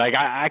funny. Like,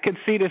 I could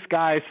see this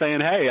guy saying,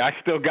 hey, I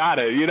still got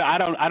it. I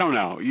don't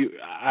know.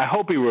 I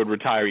hope he would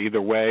retire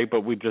either way,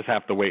 but we just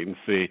have to wait and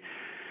see.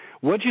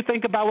 What'd you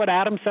think about what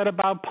Adam said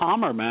about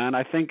Palmer, man?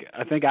 I think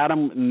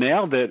Adam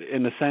nailed it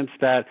in the sense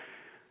that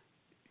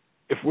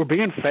if we're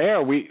being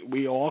fair,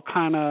 we all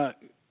kind of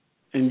 –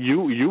 and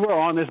you were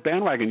on this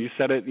bandwagon. You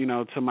said it,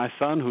 to my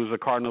son, who's a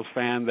Cardinals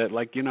fan, that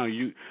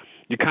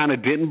you kind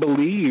of didn't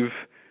believe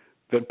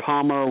that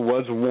Palmer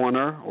was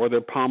Warner or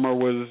that Palmer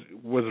was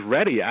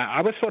ready.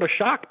 I was sort of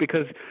shocked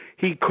because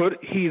he's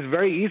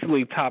very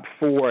easily top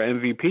 4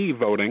 MVP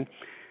voting,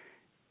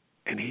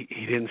 and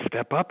he didn't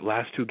step up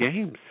last 2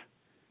 games.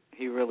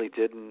 He really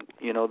didn't.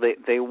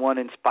 They won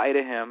in spite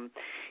of him.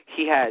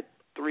 He had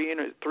 3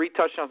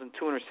 touchdowns and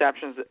 2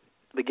 interceptions.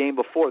 The game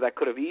before that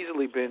could have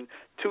easily been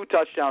 2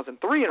 touchdowns and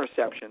 3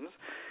 interceptions.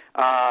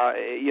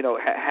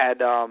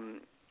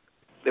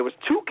 There was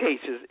 2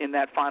 cases in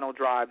that final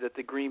drive that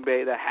the Green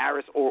Bay, that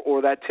Harris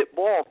or that tip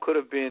ball could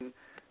have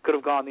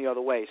gone the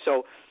other way.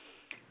 So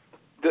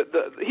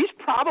he's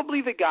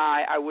probably the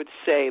guy I would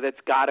say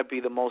that's got to be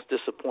the most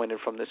disappointed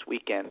from this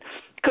weekend,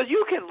 because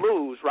you can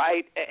lose,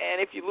 right?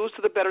 And if you lose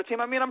to the better team,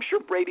 I'm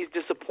sure Brady's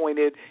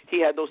disappointed.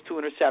 He had those 2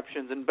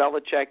 interceptions, and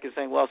Belichick is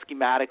saying, well,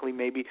 schematically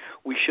maybe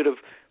we should have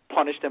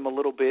punish them a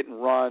little bit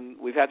and run.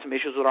 We've had some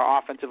issues with our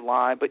offensive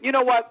line, but you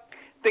know what?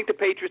 I think the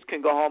Patriots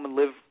can go home and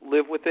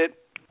live with it.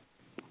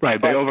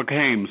 Right, they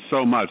overcame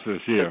so much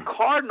this year. The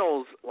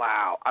Cardinals,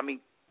 wow.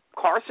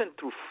 Carson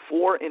threw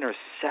 4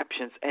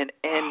 interceptions, and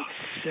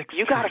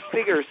you got to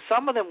figure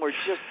some of them were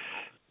just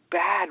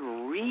bad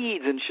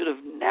reads and should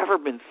have never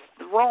been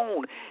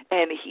thrown.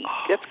 And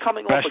that's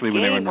coming off a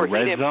game where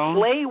he didn't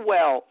play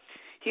well.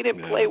 He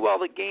didn't play well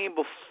the game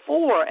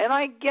before, and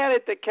I get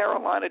it that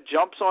Carolina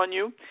jumps on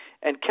you,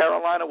 and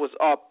Carolina was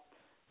up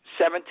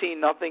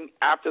 17-0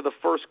 after the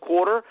first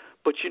quarter.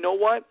 But you know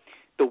what?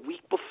 The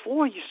week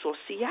before, you saw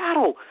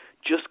Seattle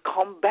just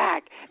come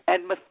back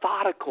and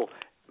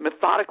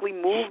methodically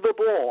move the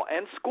ball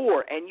and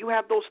score, and you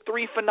have those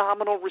 3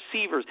 phenomenal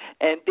receivers,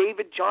 and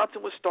David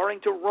Johnson was starting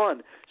to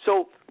run.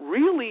 So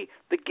really,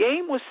 the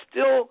game was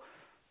still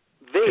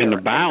there. In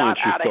the balance,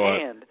 not out of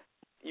hand.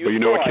 But you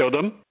know what killed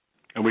him?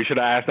 And we should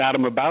have asked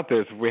Adam about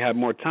this if we had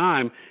more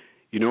time.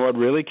 You know what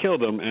really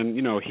killed him? And,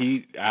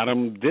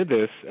 Adam did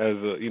this as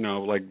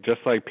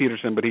just like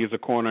Peterson, but he's a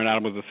corner and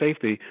Adam was a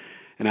safety.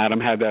 And Adam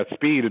had that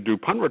speed to do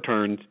punt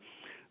returns.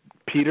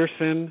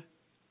 Peterson,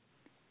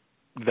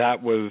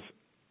 that was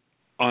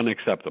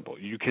unacceptable.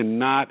 You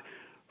cannot,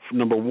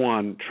 number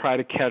one, try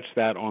to catch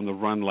that on the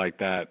run like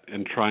that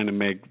and trying to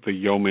make the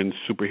yeoman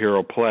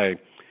superhero play.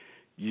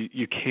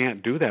 You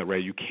can't do that, Ray.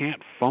 You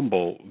can't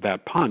fumble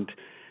that punt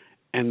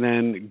and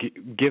then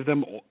give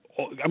them.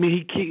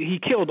 He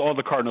killed all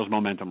the Cardinals'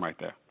 momentum right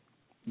there.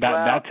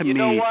 That to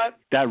me,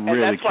 that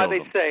really killed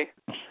them.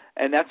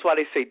 And that's why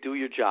they say, do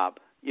your job.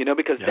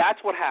 Because that's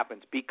what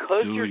happens.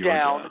 Because you're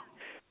down,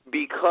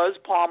 because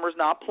Palmer's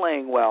not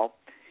playing well,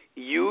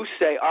 you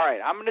say, all right,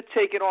 I'm going to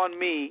take it on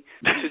me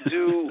to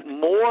do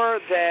more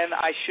than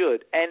I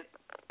should. And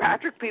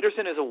Patrick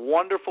Peterson is a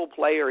wonderful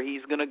player.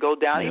 He's going to go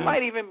down. He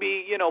might even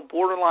be,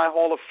 borderline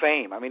Hall of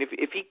Fame.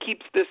 If he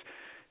keeps this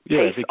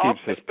pace up,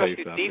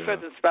 especially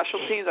defense and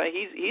special teams,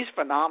 he's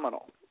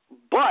phenomenal.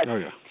 But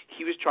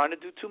he was trying to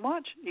do too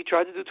much. He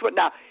tried to do too much.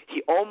 Now,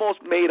 he almost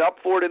made up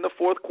for it in the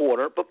fourth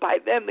quarter, but by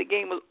then the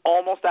game was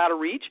almost out of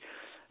reach.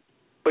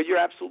 But you're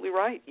absolutely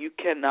right. You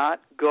cannot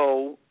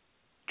go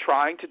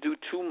trying to do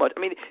too much. I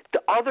mean, the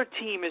other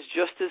team is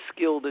just as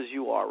skilled as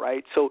you are,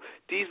 right? So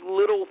these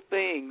little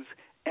things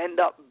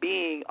end up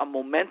being a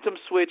momentum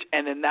switch,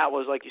 and then that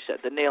was, like you said,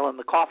 the nail in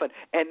the coffin.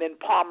 And then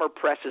Palmer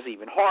presses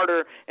even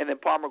harder, and then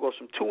Palmer goes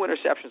from 2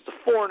 interceptions to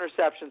 4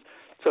 interceptions.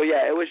 So,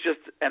 yeah, it was just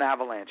an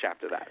avalanche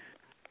after that.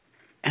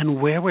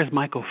 And where was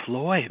Michael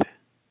Floyd?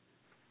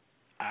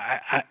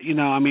 I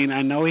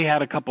know he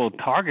had a couple of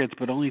targets,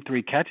 but only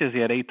 3 catches. He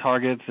had 8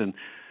 targets, and,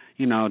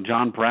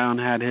 John Brown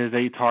had his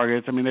 8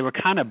 targets. I mean, they were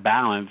kind of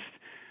balanced.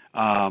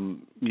 There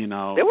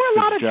were a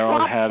lot of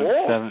drop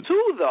balls,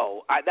 too,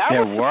 though. That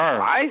was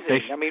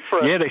surprising.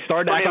 They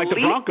started to act like the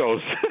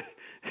Broncos.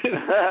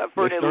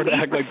 For an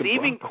elite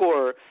receiving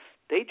corps,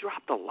 they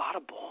dropped a lot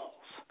of balls.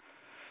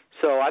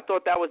 So I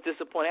thought that was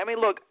disappointing. I mean,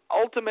 look,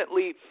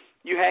 ultimately,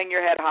 you hang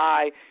your head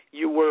high.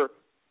 You were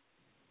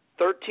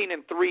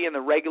 13-3 in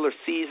the regular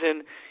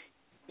season.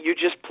 You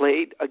just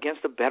played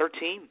against a better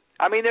team.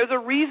 I mean, there's a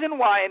reason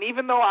why, and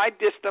even though I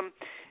dissed them,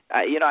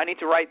 I need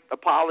to write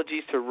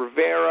apologies to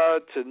Rivera,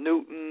 to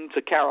Newton,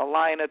 to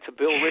Carolina, to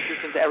Bill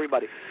Richardson, to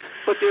everybody.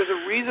 But there's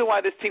a reason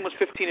why this team was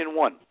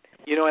 15-1.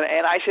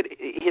 And I said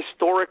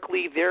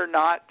historically they're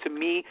not, to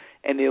me,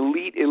 an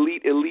elite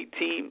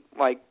team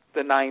like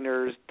the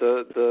Niners,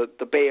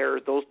 the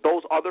Bears, those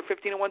other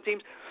 15-1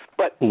 teams.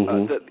 But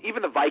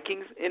even the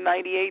Vikings in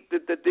 '98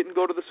 that didn't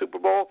go to the Super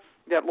Bowl,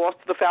 that lost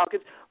to the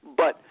Falcons.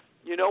 But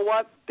you know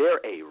what? They're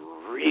a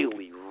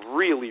really,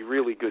 really,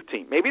 really good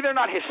team. Maybe they're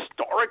not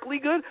historically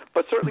good,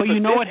 but certainly. But you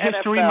know what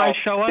history might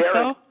show us, they're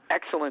though? An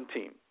excellent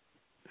team.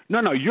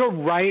 No, you're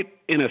right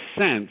in a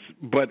sense,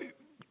 but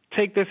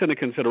take this into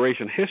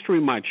consideration. History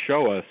might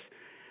show us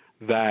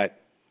that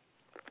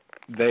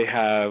they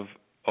have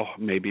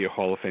maybe a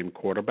Hall of Fame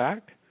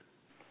quarterback,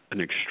 an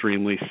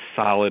extremely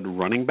solid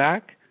running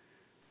back,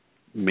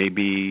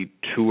 maybe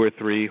 2 or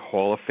 3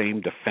 Hall of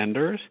Fame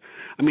defenders.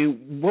 I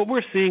mean, what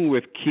we're seeing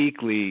with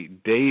Kuechly,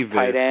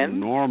 Davis,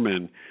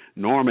 Norman,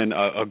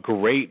 a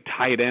great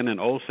tight end, and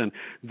Olsen,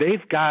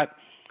 they've got,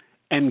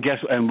 and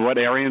what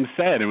Arian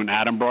said, and when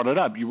Adam brought it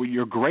up,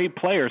 your great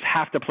players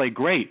have to play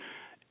great.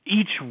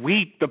 Each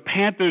week, the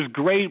Panthers'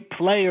 great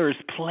players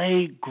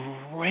play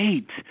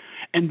great.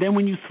 And then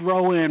when you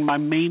throw in my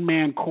main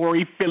man,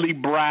 Corey Philly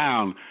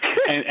Brown,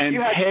 and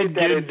Ted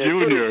Ginn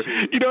Jr.,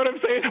 you know what I'm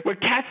saying? When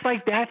cats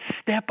like that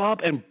step up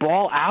and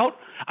ball out,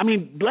 I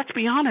mean, let's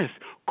be honest,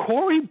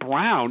 Corey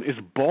Brown is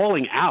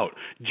balling out.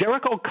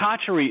 Jericho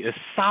Cotchery is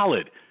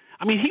solid.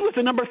 I mean, he was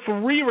the number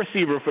 3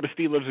 receiver for the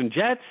Steelers and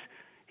Jets.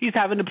 He's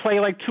having to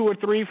play like 2 or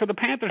 3 for the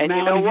Panthers and now.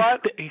 You know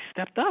what? He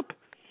stepped up.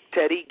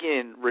 Teddy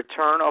Ginn,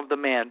 return of the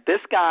man. This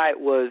guy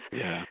was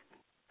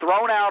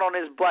thrown out on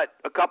his butt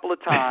a couple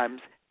of times,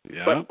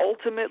 but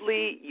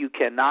ultimately you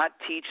cannot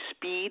teach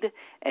speed,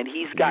 and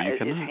he's got his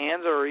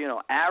hands are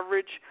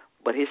average,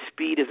 but his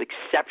speed is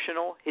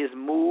exceptional. His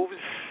moves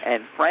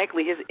and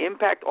frankly his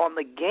impact on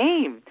the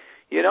game.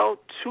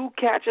 2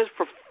 catches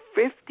for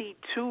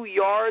 52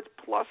 yards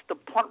plus the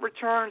punt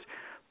returns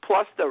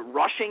plus the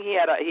rushing. He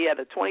had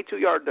a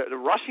 22-yard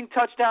rushing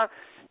touchdown.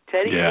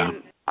 Teddy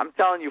Ginn, I'm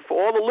telling you,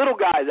 for all the little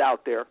guys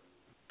out there,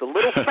 the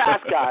little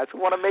fast guys who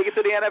want to make it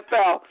to the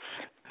NFL,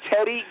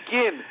 Teddy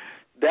Ginn,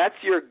 that's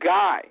your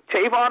guy.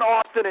 Tavon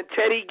Austin and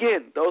Teddy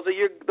Ginn, those are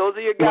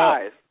your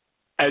guys.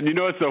 And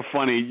what's so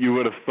funny? You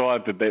would have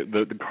thought that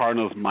the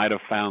Cardinals might have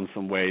found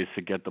some ways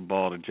to get the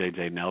ball to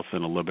J.J.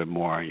 Nelson a little bit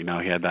more. He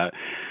had that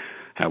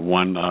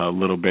one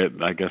little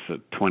bit, I guess, a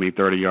 20,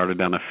 30-yarder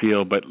down the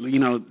field. But,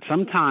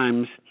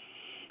 sometimes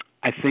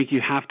I think you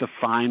have to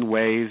find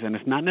ways, and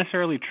it's not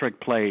necessarily trick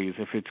plays.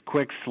 If it's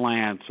quick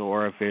slants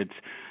or if it's,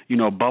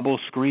 bubble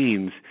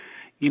screens,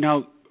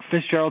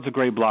 Fitzgerald's a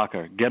great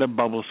blocker. Get a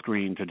bubble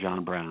screen to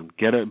John Brown.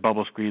 Get a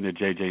bubble screen to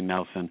J.J.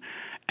 Nelson.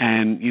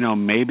 And,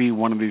 maybe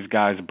one of these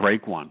guys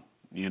break one.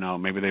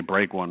 Maybe they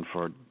break one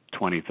for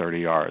 20, 30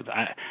 yards.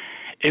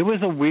 It was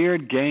a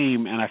weird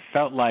game, and I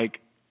felt like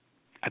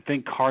I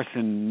think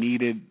Carson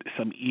needed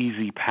some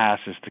easy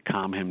passes to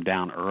calm him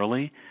down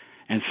early.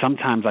 And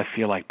sometimes I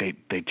feel like they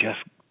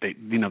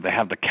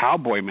have the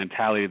cowboy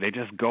mentality. They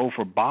just go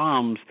for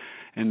bombs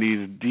and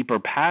these deeper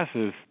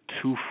passes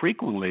too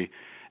frequently.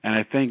 And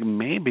I think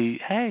maybe,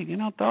 hey,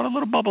 throw a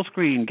little bubble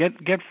screen,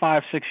 get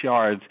 5-6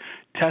 yards,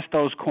 test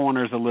those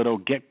corners a little,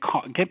 get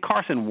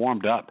Carson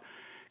warmed up.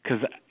 Because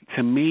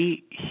to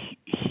me,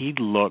 he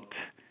looked,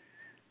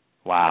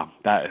 wow,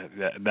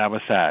 that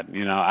was sad.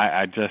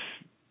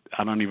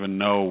 I don't even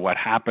know what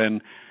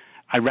happened.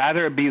 I'd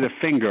rather it be the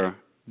finger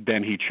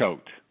than he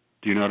choked.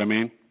 Do you know what I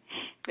mean?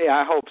 Yeah,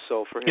 I hope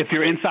so for him. If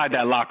you're inside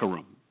that locker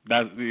room,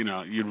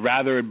 you'd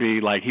rather it be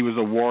like he was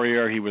a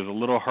warrior. He was a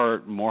little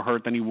hurt, more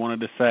hurt than he wanted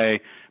to say,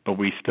 but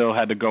we still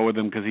had to go with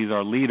him because he's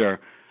our leader.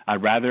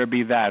 I'd rather it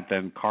be that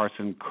than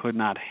Carson could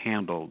not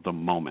handle the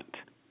moment.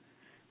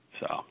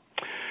 So,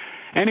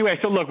 anyway,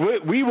 so look,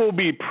 we will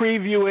be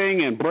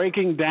previewing and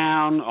breaking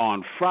down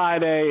on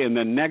Friday, and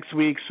then next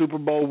week, Super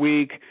Bowl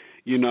week.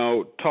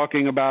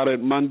 talking about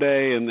it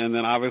Monday and then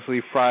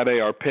obviously Friday,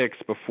 our picks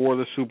before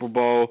the Super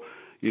Bowl.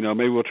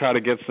 Maybe we'll try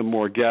to get some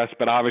more guests,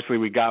 but obviously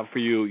we got for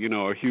you,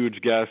 a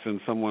huge guest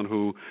and someone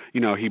who,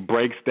 he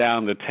breaks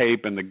down the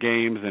tape and the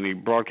games and he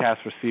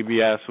broadcasts for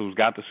CBS, who's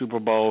got the Super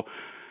Bowl,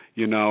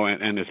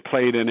 and has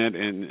played in it,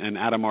 and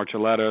Adam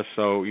Archuleta.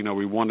 So,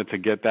 we wanted to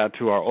get that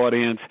to our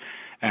audience,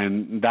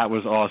 and that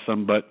was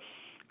awesome. But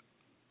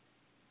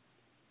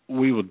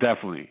we will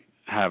definitely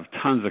have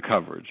tons of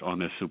coverage on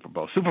this Super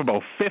Bowl. Super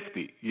Bowl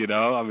 50,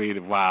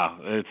 wow.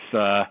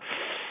 It's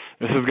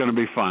this is going to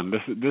be fun.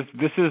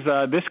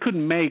 This could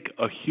make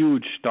a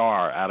huge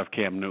star out of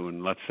Cam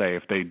Newton, let's say,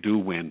 if they do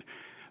win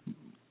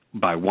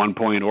by 1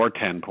 point or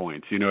 10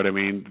 points. You know what I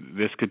mean?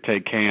 This could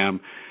take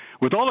Cam,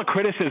 with all the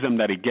criticism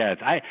that he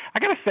gets. I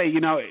got to say,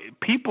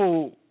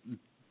 people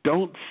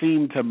don't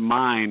seem to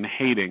mind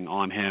hating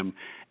on him.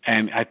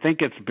 And I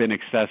think it's been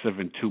excessive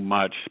and too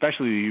much,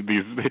 especially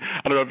these,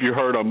 I don't know if you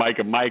heard on Mike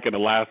and Mike in the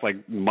last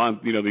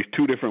month, these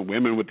two different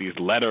women with these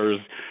letters,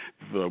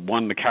 the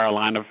one the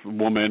Carolina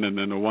woman and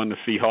then the one the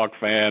Seahawk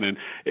fan. And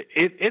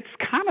it's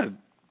kind of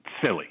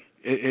silly.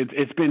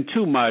 It's been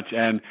too much.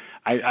 And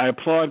I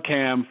applaud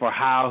Cam for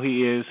how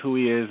he is, who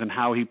he is, and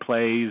how he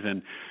plays.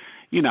 And,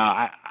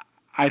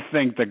 I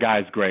think the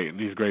guy's great, and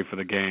he's great for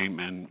the game.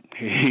 And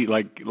he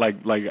like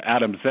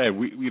Adam said,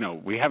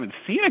 we haven't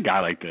seen a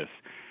guy like this.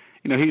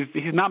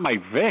 He's not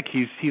Mike Vick.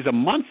 He's a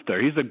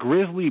monster. He's a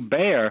grizzly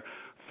bear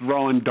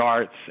throwing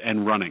darts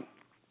and running.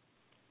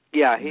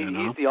 Yeah, he's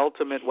the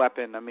ultimate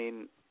weapon. I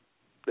mean,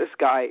 this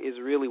guy is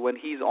really, when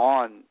he's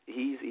on,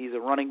 he's a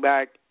running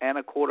back and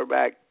a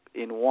quarterback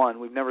in one.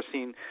 We've never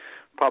seen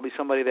probably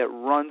somebody that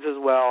runs as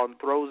well and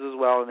throws as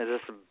well and is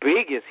as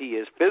big as he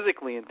is,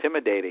 physically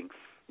intimidating,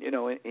 in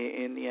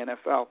the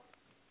NFL.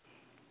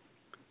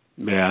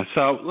 Yeah,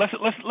 so let's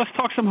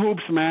talk some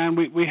hoops, man.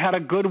 We had a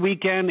good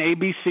weekend.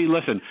 ABC,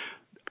 listen,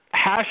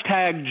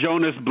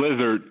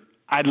 #JonasBlizzard.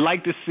 I'd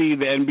like to see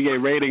the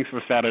NBA ratings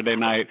for Saturday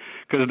night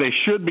because they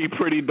should be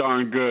pretty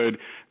darn good.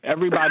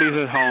 Everybody's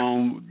at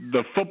home.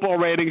 The football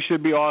ratings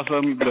should be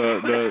awesome.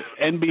 The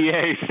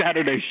NBA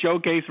Saturday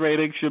Showcase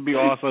ratings should be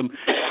awesome.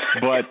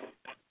 But,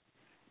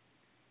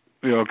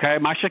 okay,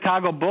 my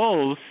Chicago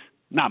Bulls,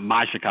 not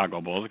my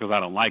Chicago Bulls because I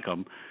don't like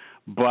them,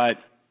 but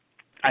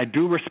I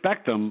do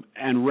respect them,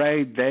 and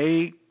Ray,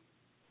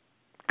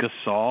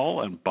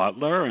 Gasol and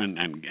Butler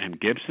and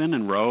Gibson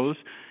and Rose,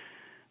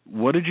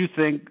 what did you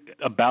think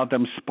about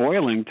them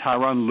spoiling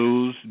Tyronn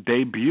Lue's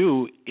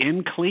debut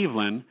in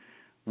Cleveland,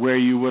 where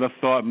you would have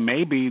thought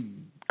maybe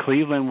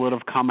Cleveland would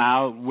have come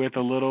out with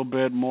a little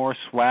bit more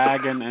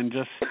swag and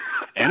just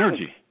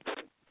energy?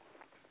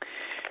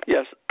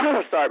 Yes,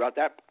 sorry about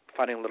that,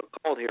 finding a little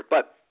cold here,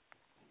 but,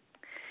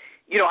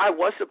 I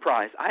was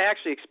surprised. I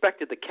actually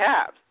expected the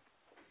Cavs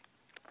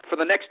for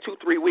the next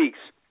 2-3 weeks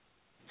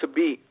to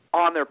be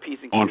on their P's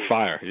and Q's. On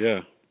fire,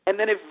 yeah. And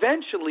then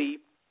eventually,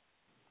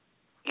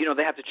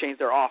 they have to change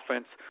their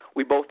offense.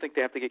 We both think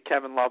they have to get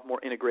Kevin Love more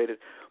integrated.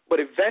 But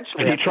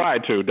eventually... And he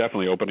tried to,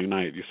 definitely opening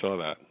night. You saw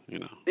that,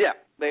 Yeah,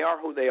 they are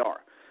who they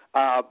are.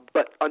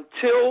 But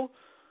until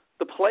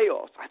the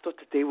playoffs, I thought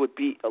that they would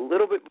be a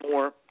little bit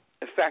more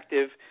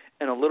effective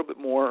and a little bit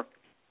more,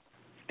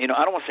 I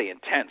don't want to say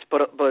intense,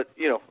 but a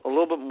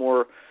little bit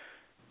more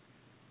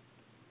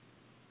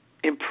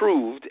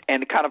improved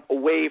and kind of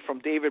away from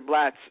David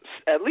Blatt's,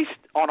 at least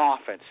on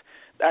offense,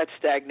 that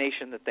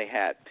stagnation that they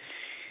had.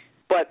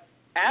 But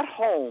at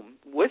home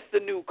with the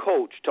new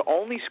coach to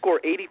only score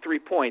 83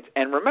 points,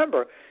 and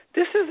remember,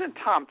 this isn't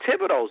Tom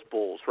Thibodeau's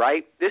Bulls,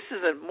 right? This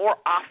is a more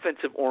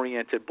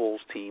offensive-oriented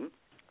Bulls team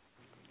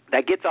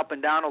that gets up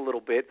and down a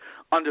little bit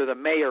under the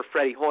mayor,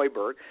 Freddie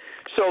Hoiberg.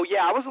 So,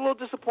 yeah, I was a little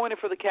disappointed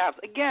for the Cavs.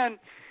 Again,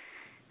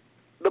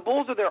 the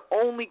Bulls are their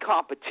only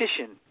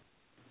competition,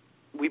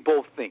 we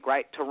both think,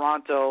 right?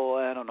 Toronto,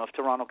 I don't know if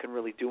Toronto can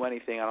really do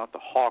anything. I don't know if the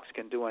Hawks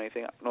can do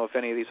anything. I don't know if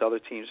any of these other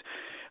teams,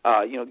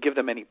 give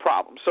them any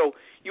problems. So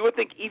you would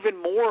think even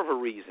more of a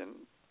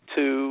reason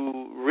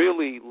to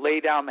really lay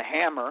down the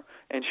hammer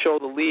and show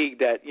the league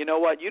that, you know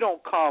what, you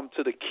don't come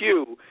to the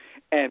Q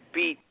and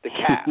beat the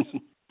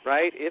Cavs,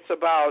 right? It's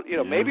about,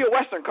 maybe a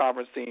Western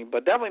Conference team,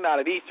 but definitely not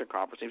an Eastern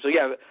Conference team. So,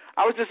 yeah,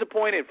 I was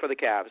disappointed for the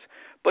Cavs.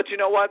 But you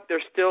know what?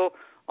 There's still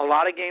a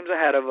lot of games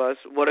ahead of us.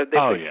 What have they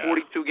played?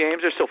 42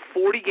 games? There's still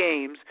 40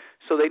 games,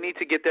 so they need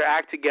to get their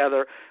act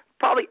together.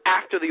 Probably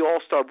after the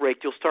All-Star break,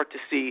 you'll start to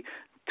see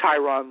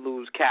Tyronn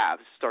Lue's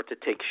Cavs start to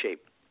take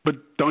shape. But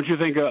don't you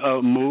think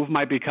a move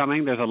might be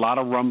coming? There's a lot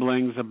of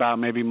rumblings about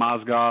maybe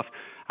Mozgov.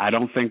 I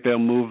don't think they'll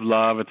move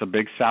Love. It's a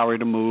big salary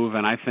to move,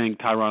 and I think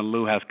Tyronn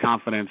Lue has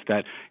confidence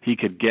that he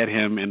could get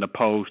him in the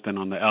post and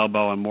on the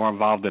elbow and more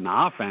involved in the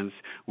offense,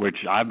 which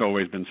I've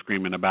always been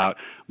screaming about.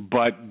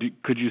 But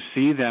could you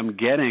see them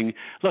getting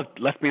 – look,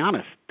 let's be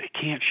honest, they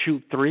can't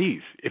shoot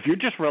threes. If you're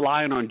just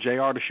relying on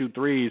JR to shoot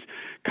threes,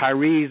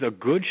 Kyrie's a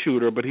good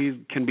shooter, but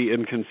he can be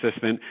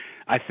inconsistent.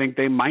 I think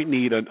they might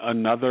need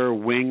another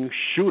wing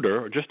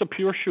shooter, just a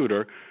pure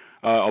shooter,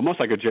 almost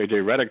like a J.J.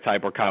 Redick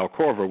type or Kyle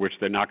Korver, which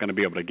they're not going to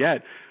be able to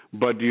get.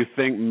 But do you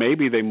think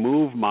maybe they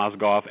move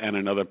Mozgov and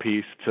another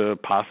piece to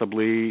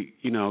possibly,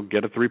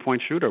 get a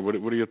three-point shooter? What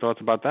are your thoughts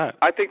about that?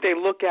 I think they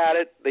look at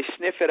it, they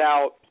sniff it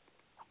out,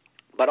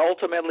 but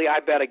ultimately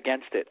I bet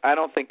against it. I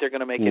don't think they're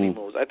going to make any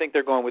moves. I think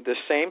they're going with the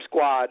same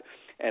squad,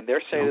 and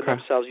they're saying to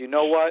themselves, you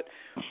know what?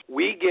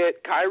 We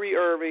get Kyrie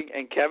Irving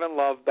and Kevin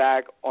Love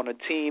back on a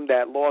team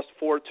that lost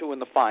 4-2 in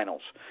the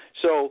finals.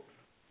 So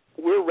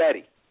we're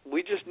ready.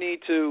 We just need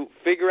to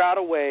figure out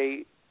a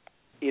way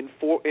in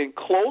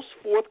close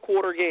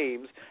fourth-quarter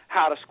games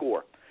how to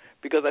score,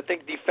 because I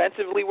think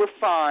defensively we're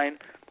fine.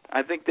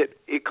 I think that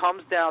it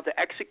comes down to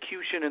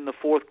execution in the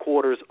fourth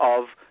quarters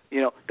of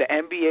the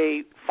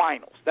NBA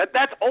Finals.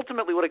 That's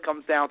ultimately what it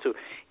comes down to.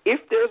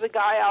 If there's a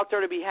guy out there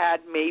to be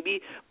had,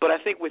 maybe, but I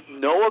think with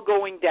Noah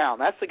going down,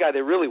 that's the guy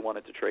they really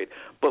wanted to trade.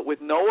 But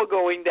with Noah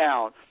going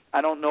down,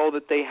 I don't know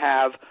that they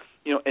have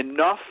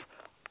enough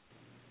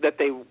that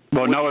they.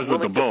 Well, Noah's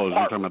with the Bulls.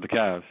 You're talking about the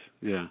Cavs,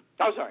 yeah.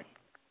 Oh, sorry.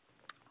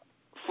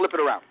 Flip it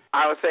around.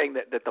 I was saying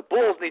that the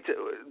Bulls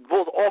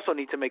also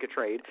need to make a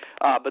trade,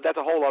 but that's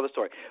a whole other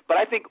story. But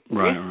I think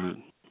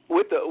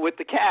with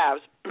the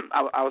Cavs,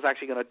 I was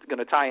actually going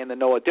to tie in the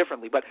Noah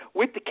differently, but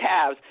with the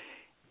Cavs,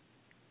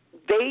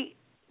 they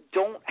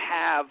don't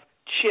have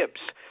chips,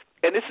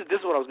 and this is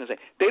what I was going to say.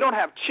 They don't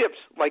have chips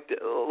like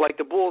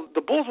the Bulls.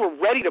 The Bulls were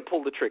ready to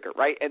pull the trigger,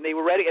 right? And they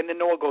were ready, and then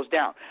Noah goes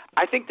down.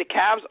 I think the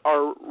Cavs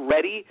are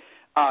ready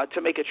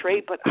to make a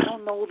trade, but I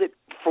don't know that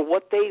for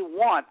what they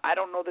want. I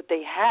don't know that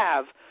they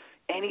have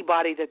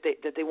anybody that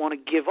they want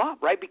to give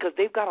up, right? Because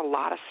they've got a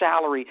lot of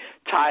salary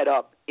tied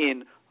up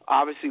in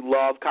obviously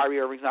Love. Kyrie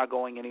Irving's not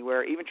going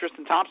anywhere. Even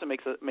Tristan Thompson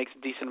makes a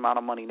decent amount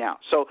of money now.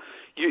 So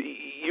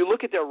you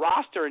look at their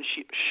roster, and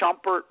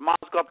Shumpert,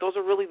 Mozgov, those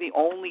are really the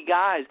only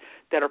guys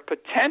that are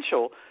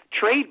potential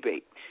trade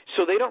bait.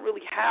 So they don't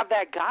really have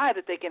that guy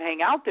that they can hang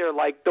out there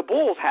like the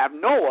Bulls have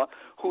Noah,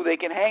 who they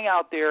can hang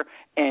out there,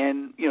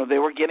 and they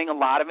were getting a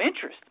lot of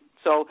interest.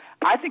 So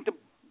I think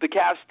the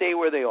Cavs stay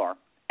where they are,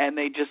 and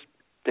they just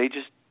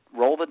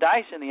roll the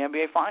dice in the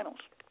NBA Finals.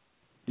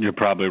 You're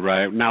probably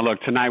right. Now,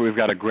 look, tonight we've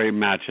got a great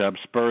matchup,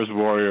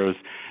 Spurs-Warriors.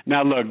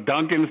 Now, look,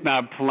 Duncan's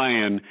not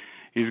playing.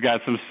 He's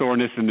got some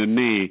soreness in the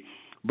knee.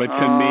 But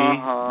to me,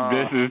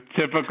 this is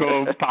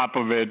typical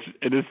Popovich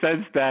in the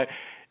sense that,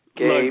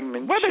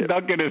 whether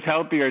Duncan is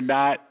healthy or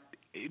not,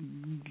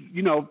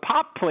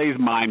 Pop plays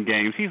mind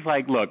games. He's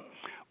like, look,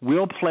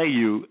 we'll play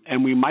you,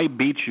 and we might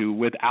beat you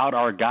without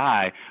our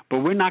guy, but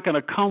we're not going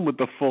to come with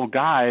the full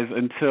guys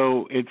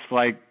until it's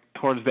like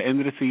towards the end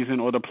of the season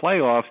or the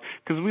playoffs,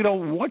 because we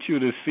don't want you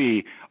to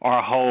see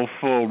our whole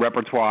full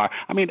repertoire.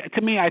 I mean,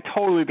 to me, I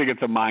totally think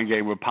it's a mind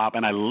game with Pop,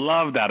 and I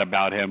love that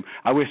about him.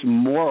 I wish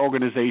more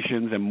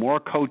organizations and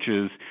more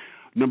coaches,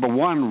 number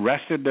one,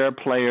 rested their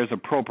players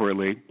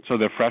appropriately so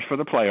they're fresh for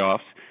the playoffs,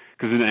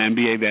 because in the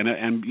NBA then,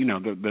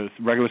 the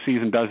regular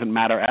season doesn't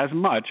matter as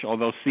much,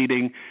 although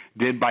seeding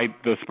did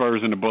bite the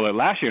Spurs in the bullet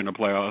last year in the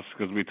playoffs,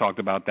 because we talked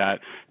about that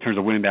in terms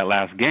of winning that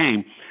last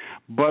game.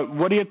 But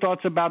what are your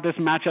thoughts about this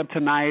matchup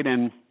tonight?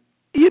 And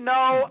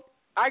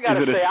I got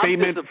to say, I'm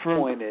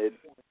disappointed.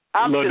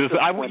 I'm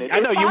disappointed. I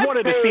know you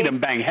wanted to see them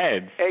bang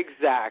heads.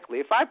 Exactly.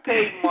 If I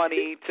paid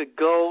money to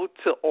go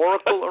to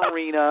Oracle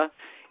Arena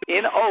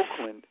in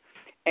Oakland,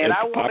 and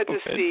I wanted to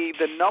see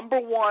the number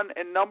 1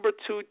 and number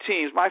 2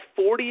 teams, my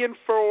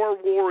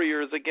 40-4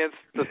 Warriors against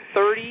the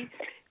 38-6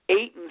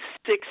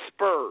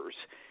 Spurs,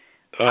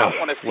 I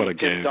want to see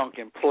Tim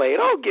Duncan play.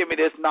 Don't give me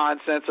this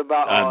nonsense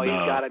about,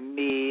 he's got a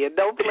knee, and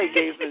don't play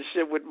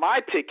gamesmanship with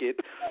my ticket.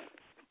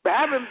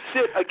 Have him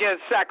sit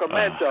against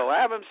Sacramento.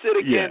 Have him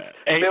sit against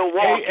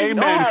Milwaukee.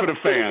 Amen for the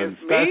fans.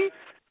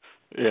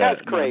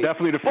 That's crazy.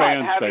 Definitely the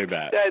fans say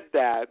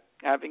that.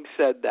 Having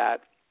said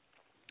that,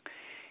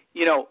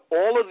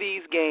 all of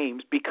these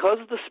games, because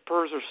the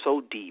Spurs are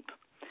so deep,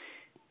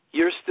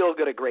 you're still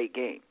get a great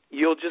game.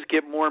 You'll just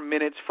get more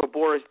minutes for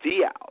Boris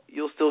Diaw.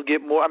 You'll still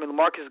get more. I mean,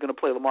 LaMarcus is going to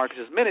play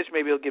LaMarcus's minutes.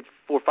 Maybe he'll get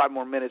 4 or 5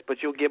 more minutes, but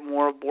you'll get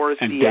more of Boris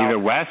Diaw. And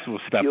David West will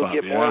step up. You'll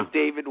get more of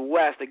David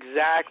West,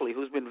 exactly,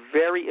 who's been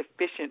very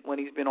efficient when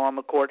he's been on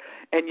the court.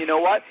 And you know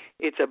what?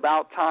 It's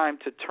about time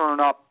to turn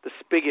up the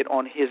spigot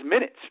on his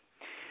minutes.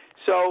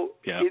 So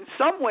in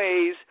some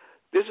ways,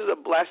 this is a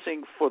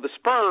blessing for the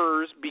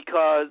Spurs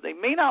because they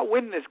may not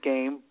win this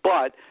game,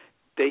 but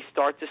they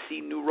start to see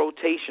new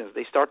rotations.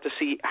 They start to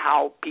see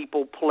how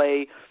people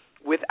play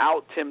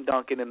without Tim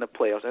Duncan in the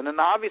playoffs. And then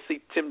obviously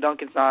Tim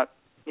Duncan's not,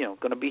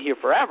 going to be here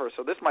forever,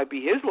 so this might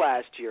be his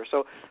last year.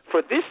 So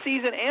for this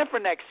season and for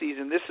next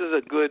season, this is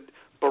a good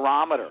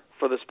barometer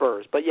for the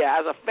Spurs. But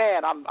as a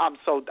fan,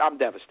 I'm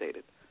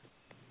devastated.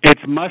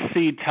 It's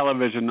must-see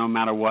television no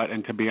matter what,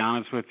 and to be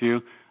honest with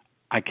you,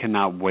 I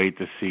cannot wait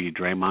to see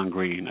Draymond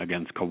Green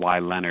against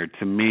Kawhi Leonard.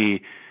 To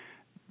me,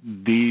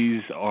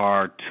 these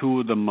are two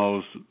of the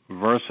most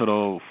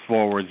versatile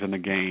forwards in the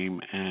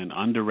game, and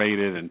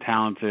underrated and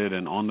talented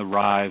and on the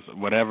rise,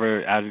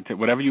 whatever adjective,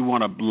 whatever you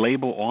want to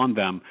label on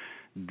them.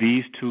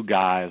 These two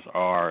guys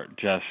are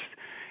just,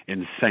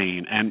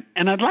 insane.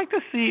 And I'd like to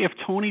see if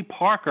Tony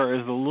Parker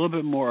is a little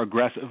bit more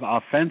aggressive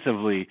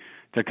offensively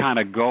to kind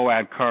of go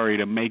at Curry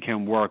to make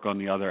him work on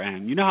the other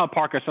end. You know how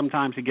Parker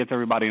sometimes he gets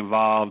everybody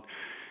involved,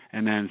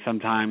 and then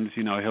sometimes,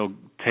 he'll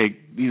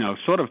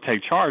sort of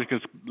take charge,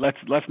 because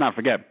let's not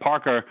forget,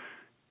 Parker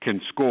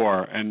can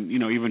score, and,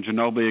 even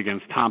Ginobili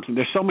against Thompson.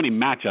 There's so many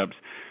matchups.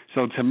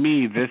 So to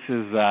me, this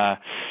is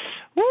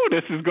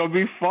going to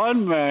be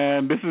fun,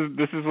 man. This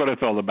is what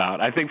it's all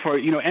about. I think for,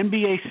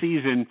 NBA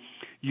season,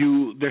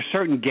 there's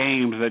certain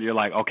games that you're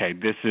like, okay,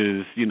 this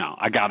is,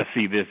 I got to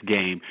see this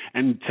game.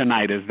 And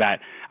tonight is that.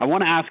 I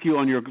want to ask you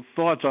on your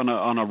thoughts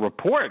on a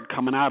report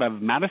coming out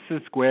of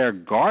Madison Square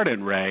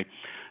Garden, Ray,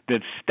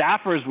 that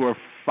staffers were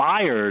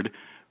fired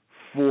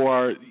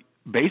for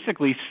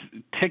basically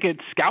ticket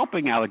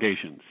scalping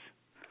allegations.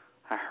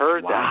 I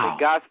heard that. They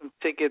got some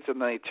tickets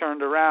and they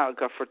turned around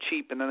for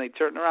cheap, and then they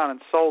turned around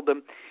and sold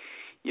them.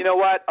 You know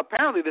what?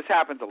 Apparently this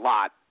happens a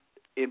lot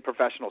in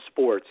professional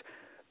sports.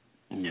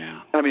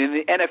 Yeah. I mean,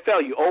 in the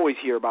NFL, you always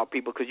hear about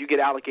people, because you get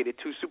allocated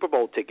 2 Super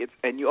Bowl tickets,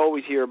 and you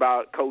always hear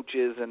about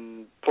coaches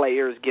and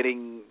players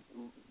getting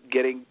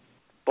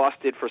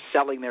busted for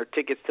selling their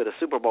tickets to the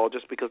Super Bowl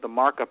just because the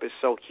markup is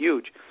so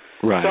huge.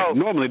 Right. So,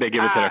 normally they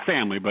give it to their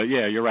family, but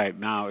yeah, you're right.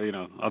 Now,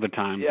 other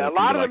times. Yeah, a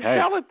lot of them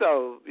sell it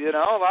though.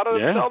 A lot of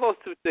them sell those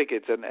 2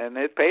 tickets, and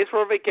it pays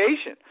for a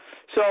vacation.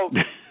 So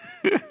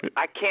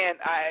I can't.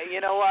 You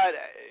know what?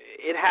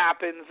 It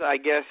happens. I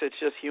guess it's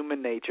just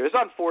human nature. It's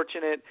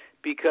unfortunate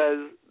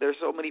because there's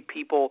so many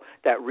people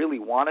that really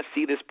want to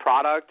see this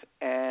product,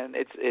 and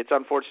it's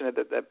unfortunate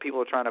that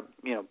people are trying to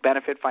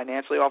benefit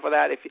financially off of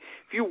that. If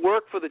you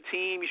work for the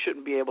team, you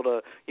shouldn't be able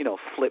to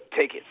flip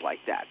tickets like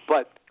that.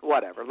 But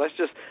whatever. Let's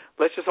just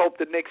hope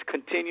the Knicks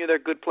continue their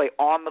good play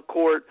on the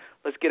court.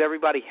 Let's get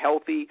everybody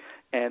healthy,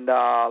 and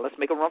let's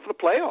make a run for the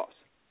playoffs.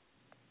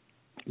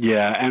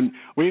 Yeah, and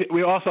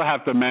we also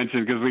have to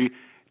mention, because we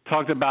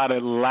talked about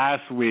it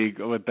last week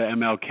with the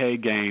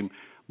MLK game,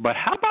 but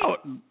how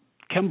about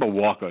Kemba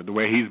Walker, the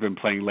way he's been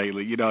playing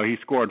lately? He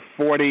scored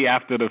 40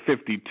 after the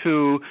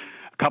 52,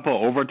 a couple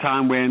of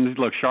overtime wins.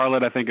 Look,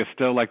 Charlotte, I think, is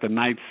still like the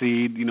 9th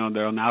seed.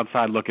 They're on the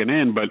outside looking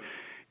in. But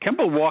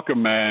Kemba Walker,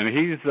 man,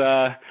 he's,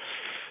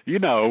 we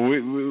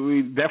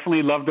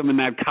definitely loved him in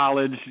that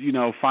college,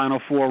 Final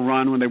Four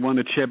run when they won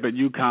the chip at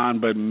UConn.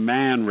 But,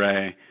 man,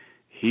 Ray,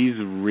 he's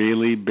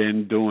really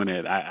been doing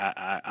it.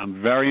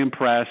 I'm very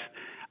impressed.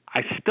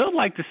 I still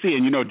like to see,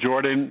 and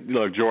Jordan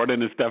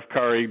and Steph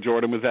Curry.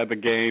 Jordan was at the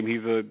game.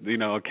 He's a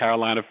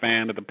Carolina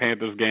fan at the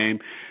Panthers game.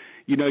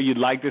 You'd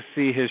like to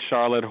see his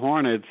Charlotte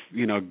Hornets,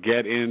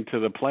 get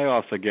into the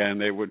playoffs again.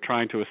 They were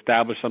trying to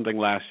establish something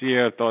last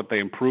year. Thought they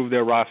improved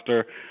their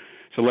roster.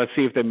 So let's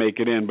see if they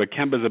make it in. But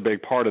Kemba's a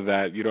big part of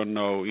that. You don't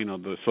know,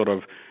 the sort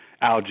of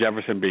Al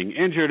Jefferson being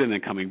injured and then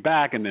coming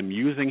back and then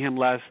using him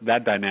less,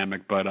 that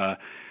dynamic. But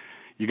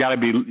you got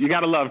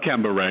to love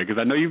Kemba, Ray, because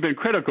I know you've been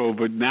critical,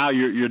 but now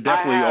you're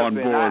definitely on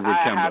board with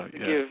Kemba. I have to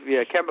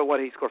give Kemba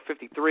what he scored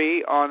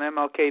 53 on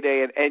MLK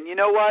Day, and you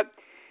know what?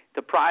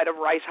 The pride of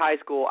Rice High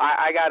School.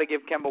 I got to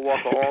give Kemba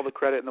Walker all the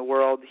credit in the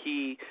world.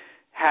 He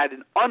had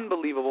an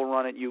unbelievable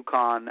run at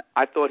UConn.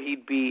 I thought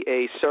he'd be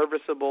a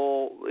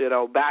serviceable,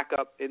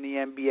 backup in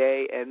the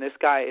NBA, and this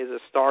guy is a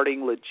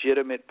starting,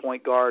 legitimate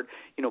point guard,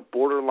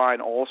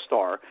 borderline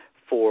all-star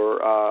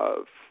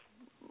for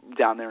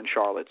down there in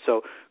Charlotte.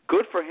 So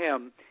good for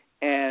him,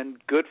 and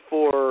good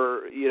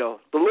for,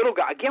 the little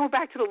guy. Again, we're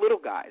back to the little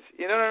guys.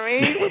 You know what I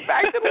mean? We're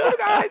back to the little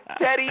guys.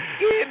 Teddy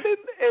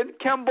and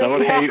Kemba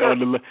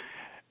Walker.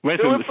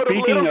 Listen, for the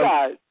little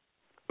guys.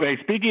 Wait,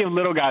 speaking of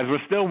little guys,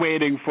 we're still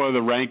waiting for the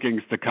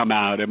rankings to come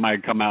out. It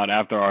might come out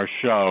after our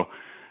show.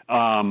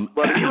 Well,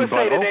 the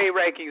USA Today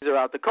rankings are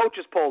out. The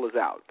coaches poll is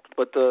out,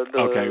 but the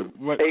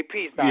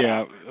AP's not out.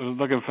 Yeah, I was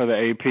looking for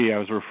the AP. I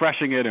was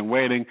refreshing it and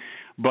waiting.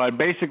 But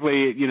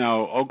basically,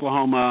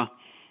 Oklahoma,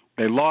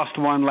 they lost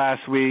one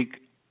last week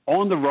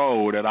on the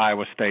road at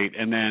Iowa State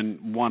and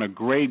then won a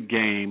great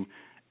game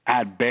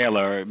at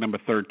Baylor, number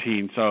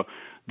 13. So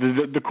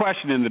the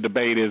question in the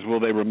debate is, will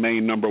they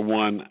remain number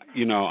one?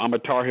 I'm a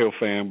Tar Heel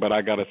fan, but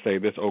I got to say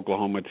this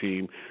Oklahoma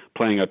team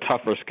playing a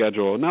tougher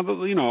schedule. Now,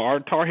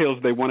 our Tar Heels,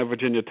 they won at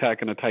Virginia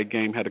Tech in a tight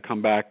game, had to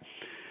come back.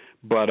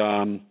 But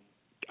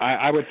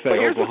I would say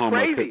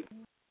Oklahoma.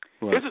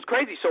 Here's what's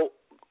crazy. So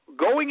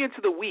going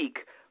into the week,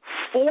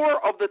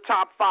 4 of the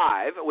top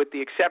 5, with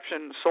the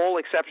sole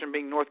exception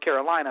being North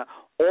Carolina,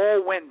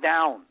 all went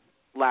down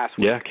last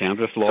week. Yeah,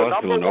 Kansas lost.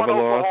 So number 1,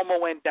 Oklahoma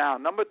lost. went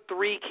down. Number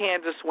 3,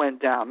 Kansas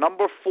went down.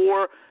 Number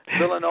 4,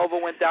 Villanova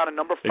went down. And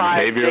number 5,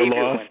 Xavier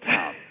went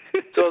down.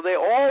 So they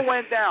all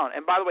went down.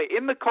 And by the way,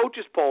 in the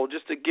coaches poll,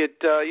 just to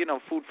get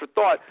food for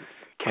thought,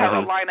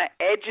 Carolina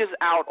edges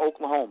out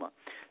Oklahoma.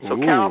 So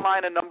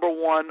Carolina number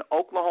 1,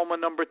 Oklahoma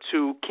number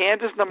 2,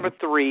 Kansas number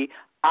 3,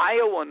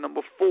 Iowa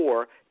number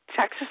 4,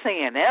 Texas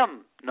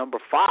A&M number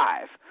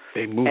 5.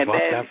 They move up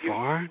that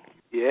far?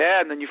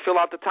 Yeah, and then you fill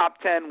out the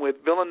top 10 with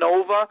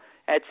Villanova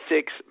at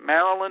 6,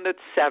 Maryland at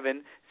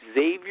 7,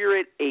 Xavier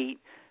at 8,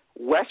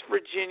 West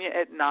Virginia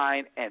at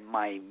 9, and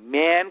my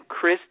man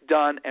Chris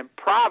Dunn and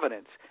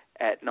Providence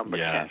at number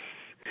 10.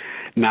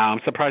 Now, I'm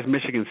surprised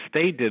Michigan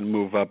State didn't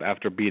move up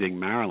after beating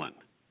Maryland.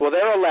 Well,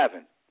 they're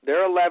 11.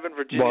 They're 11,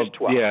 Virginia's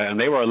 12. Yeah, and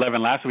they were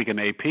 11 last week in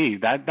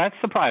AP. That's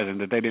surprising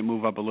that they didn't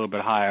move up a little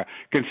bit higher,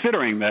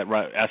 considering that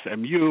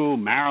SMU,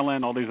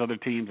 Maryland, all these other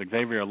teams,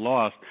 Xavier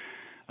lost.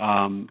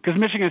 Because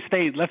Michigan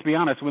State, let's be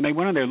honest, when they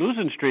went on their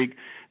losing streak,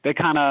 they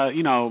kind of,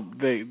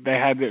 they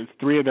had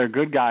three of their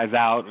good guys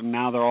out, and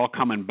now they're all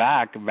coming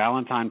back.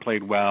 Valentine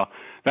played well.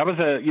 That was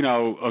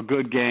a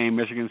good game.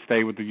 Michigan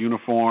State with the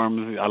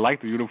uniforms. I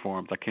like the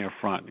uniforms. I can't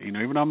front.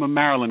 Even though I'm a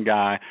Maryland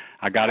guy,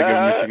 I got to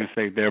give Michigan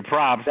State their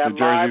props. That the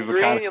jerseys lime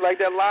green, were you like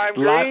that lime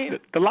green?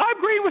 The lime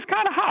green was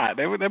kind of hot.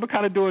 They were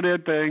kind of doing their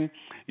thing.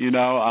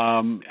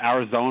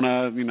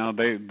 Arizona,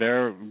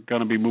 they're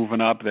going to be moving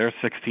up. They're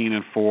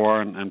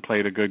 16-4 and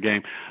played a good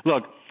game.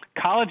 Look,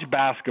 college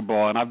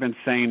basketball, and I've been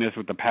saying this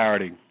with the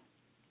parody,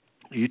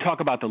 you talk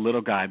about the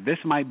little guy. This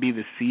might be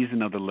the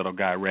season of the little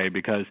guy, Ray,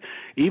 because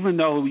even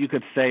though you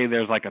could say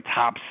there's like a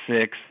top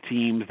 6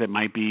 teams that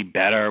might be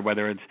better,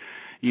 whether it's,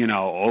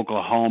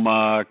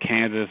 Oklahoma,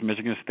 Kansas,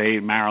 Michigan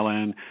State,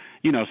 Maryland,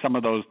 some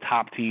of those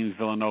top teams,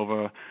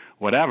 Villanova,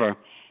 whatever,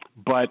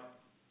 but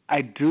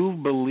I do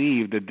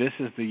believe that this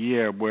is the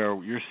year where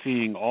we've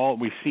seen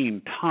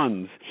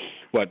tons,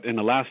 in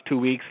the last 2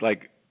 weeks,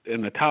 like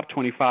in the top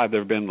 25,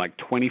 there have been like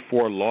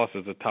 24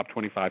 losses of top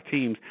 25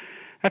 teams.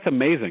 That's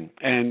amazing.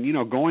 And,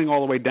 going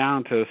all the way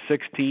down to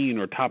 16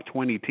 or top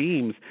 20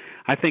 teams,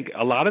 I think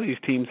a lot of these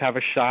teams have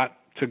a shot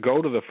to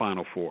go to the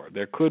Final Four.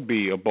 There could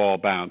be a ball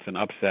bounce and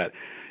upset,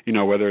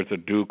 whether it's a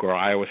Duke or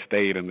Iowa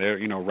State, and they're,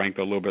 ranked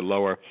a little bit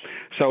lower.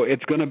 So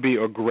it's going to be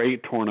a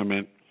great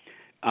tournament.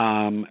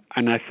 And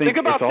I think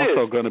it's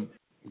also going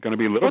to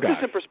be little guys.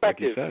 Put this in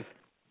perspective. Like you said.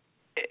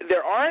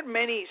 There aren't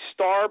many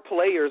star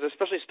players,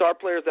 especially star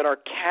players that are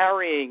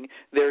carrying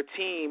their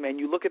team, and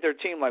you look at their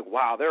team like,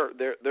 wow,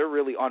 they're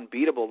really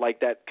unbeatable, like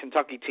that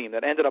Kentucky team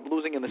that ended up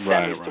losing in the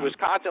semis to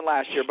Wisconsin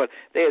last year, but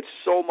they had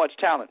so much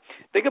talent.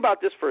 Think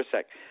about this for a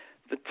sec.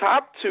 The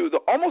top 2, the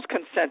almost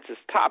consensus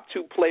top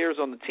 2 players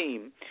on the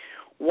team,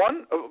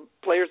 one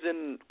players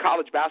in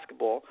college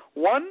basketball,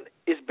 one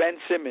is Ben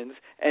Simmons,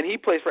 and he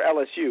plays for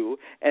LSU,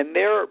 and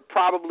they're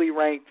probably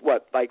ranked,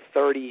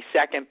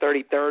 32nd,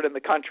 33rd in the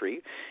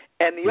country.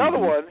 And the other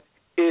one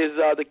is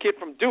the kid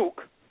from Duke,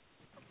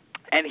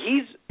 and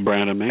he's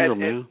Brandon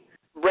Ingram,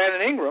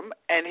 Brandon Ingram,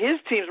 and his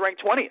team's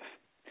ranked 20th.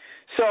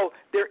 So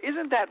there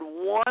isn't that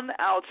one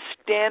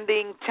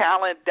outstanding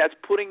talent that's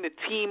putting the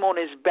team on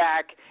his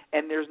back,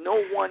 and there's no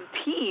one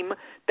team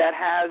that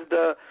has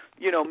the,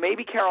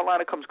 maybe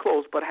Carolina comes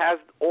close, but has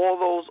all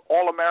those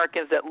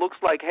All-Americans that looks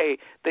like, hey,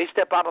 they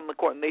step out on the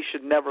court and they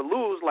should never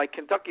lose, like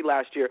Kentucky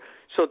last year.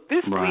 So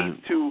this leads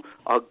to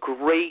a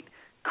great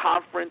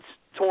conference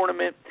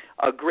tournament,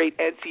 a great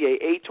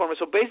NCAA tournament.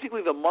 So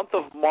basically the month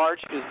of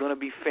March is going to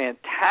be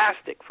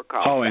fantastic for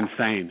college. Oh,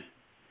 insane.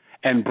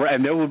 And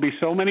there will be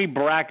so many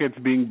brackets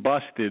being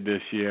busted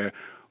this year.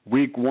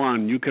 Week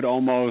 1, you could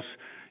almost,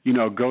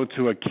 go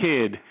to a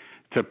kid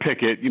to pick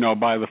it,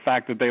 by the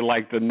fact that they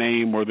like the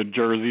name or the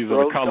jerseys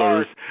or the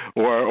colors,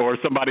 or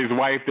somebody's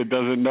wife that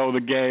doesn't know the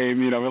game,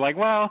 we're like,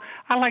 well,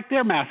 I like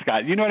their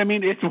mascot. You know what I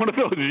mean? It's one of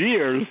those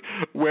years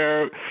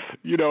where,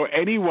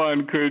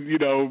 anyone could,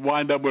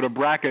 wind up with a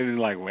bracket and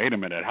like, wait a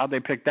minute, how'd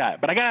they pick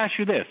that? But I got to ask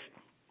you this.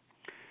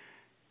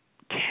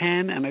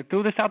 And I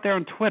threw this out there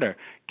on Twitter,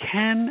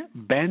 can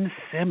Ben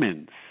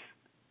Simmons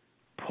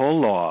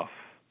pull off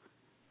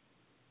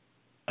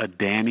a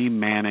Danny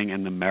Manning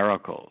and the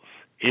Miracles?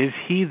 Is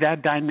he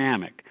that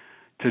dynamic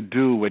to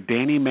do what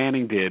Danny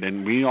Manning did?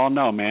 And we all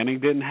know Manning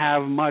didn't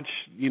have much,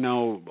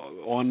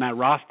 on that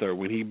roster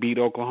when he beat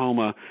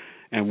Oklahoma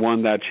and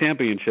won that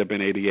championship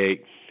in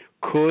 '88.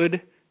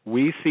 Could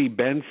we see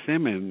Ben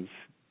Simmons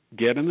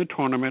get in the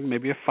tournament,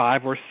 maybe a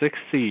 5 or 6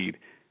 seed,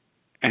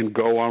 and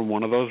go on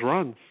one of those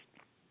runs?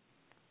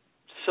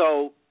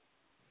 So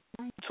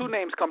 2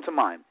 names come to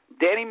mind.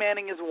 Danny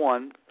Manning is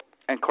one,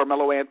 and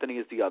Carmelo Anthony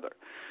is the other.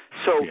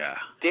 So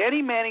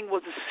Danny Manning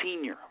was a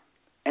senior.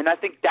 And I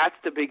think that's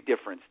the big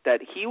difference, that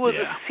he was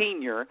a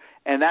senior,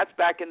 and that's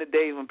back in the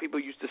days when people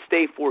used to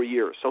stay 4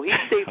 years. So he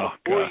stayed for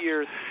 4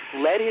 years,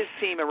 led his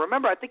team. And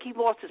remember, I think he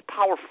lost his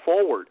power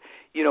forward,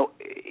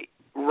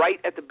 right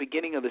at the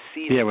beginning of the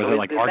season. Yeah, was it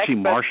like Archie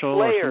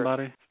Marshall or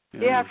somebody?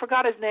 Yeah, I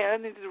forgot his name. I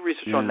need to do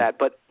research on that.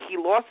 But he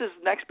lost his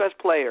next best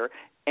player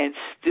and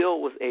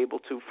still was able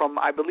to, from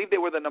I believe they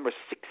were the number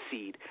 6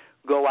 seed,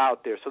 go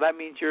out there. So that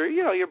means you're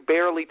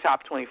barely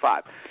top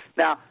 25.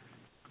 Now,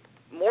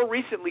 more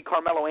recently,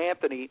 Carmelo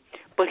Anthony,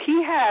 but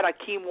he had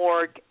Akeem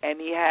Warwick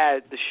and he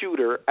had the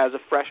shooter as a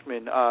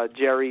freshman,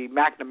 Jerry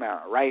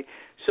McNamara, right?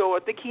 So I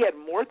think he had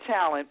more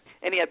talent,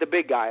 and he had the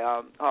big guy.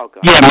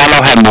 Yeah,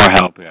 Melo had more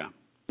help,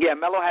 Yeah,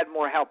 Melo had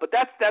more help, but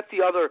that's the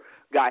other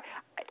guy.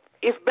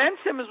 If Ben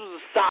Simmons was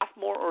a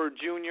sophomore or a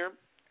junior,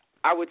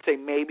 I would say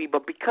maybe,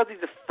 but because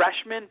he's a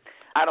freshman,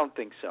 I don't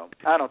think so.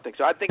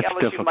 I think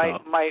LSU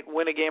might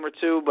win a game or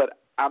 2, but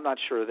I'm not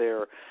sure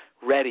they're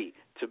ready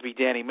to be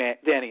Danny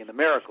and the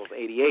Miracles,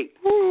 88.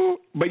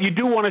 But you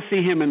do want to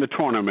see him in the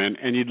tournament,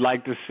 and you'd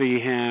like to see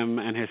him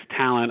and his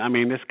talent. I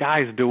mean, this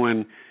guy's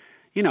doing,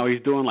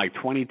 he's doing like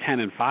 20, 10,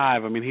 and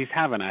 5. I mean, he's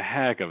having a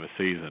heck of a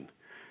season.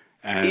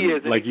 And he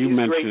is. Like he's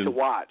great to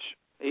watch.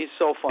 He's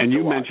so fun to watch. And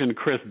you mentioned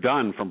Chris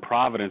Dunn from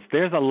Providence.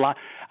 There's a lot.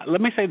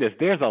 Let me say this.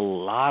 There's a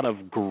lot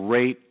of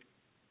good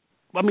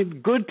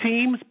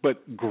teams,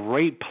 but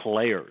great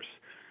players.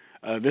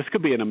 This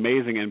could be an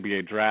amazing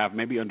NBA draft,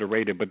 maybe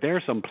underrated, but there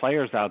are some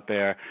players out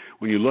there,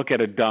 when you look at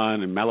a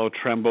Dunn and Melo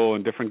Trimble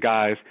and different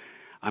guys,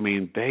 I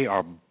mean, they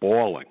are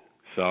balling.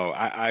 So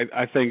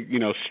I think,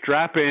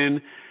 strap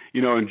in,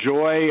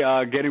 enjoy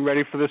getting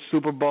ready for the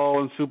Super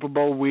Bowl and Super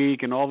Bowl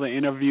week and all the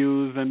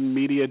interviews and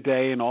media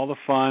day and all the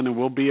fun, and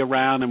we'll be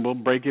around and we'll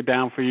break it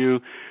down for you.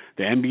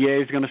 The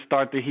NBA is going to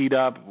start to heat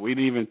up. We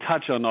didn't even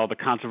touch on all the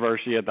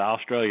controversy at the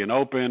Australian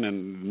Open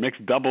and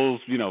mixed doubles,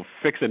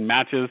 fixing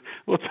matches.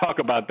 We'll talk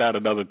about that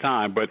another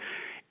time. But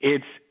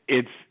it's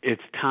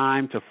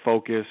time to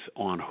focus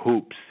on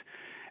hoops.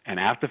 And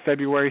after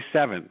February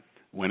 7th,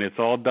 when it's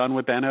all done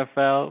with the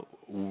NFL,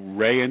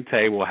 Ray and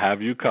Tay will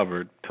have you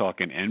covered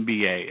talking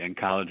NBA and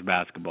college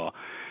basketball.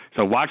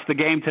 So watch the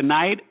game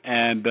tonight.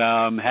 And,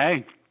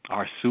 hey,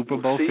 our Super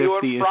Bowl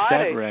 50 is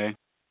set, Ray.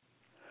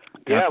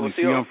 Yeah, we'll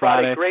see you on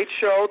Friday. Great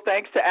show.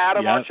 Thanks to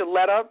Adam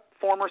Archuleta,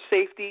 former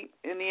safety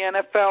in the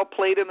NFL,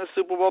 played in the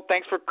Super Bowl.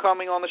 Thanks for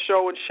coming on the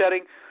show and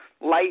shedding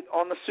light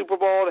on the Super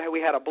Bowl. We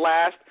had a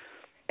blast.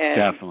 And,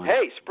 definitely.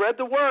 Hey, spread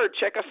the word.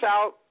 Check us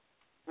out,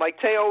 like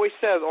Tay always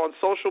says, on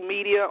social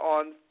media,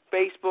 on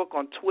Facebook,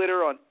 on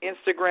Twitter, on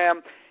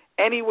Instagram,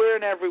 anywhere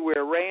and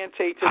everywhere. Ray and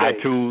Tay Today.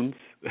 iTunes.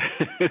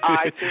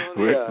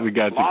 We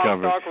got you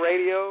covered. Talk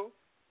Radio.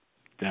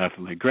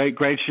 Definitely.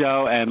 Great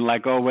show. And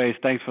like always,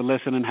 thanks for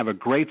listening. Have a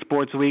great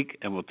sports week,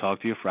 and we'll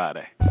talk to you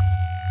Friday.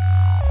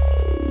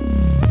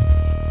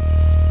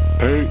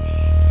 Peace.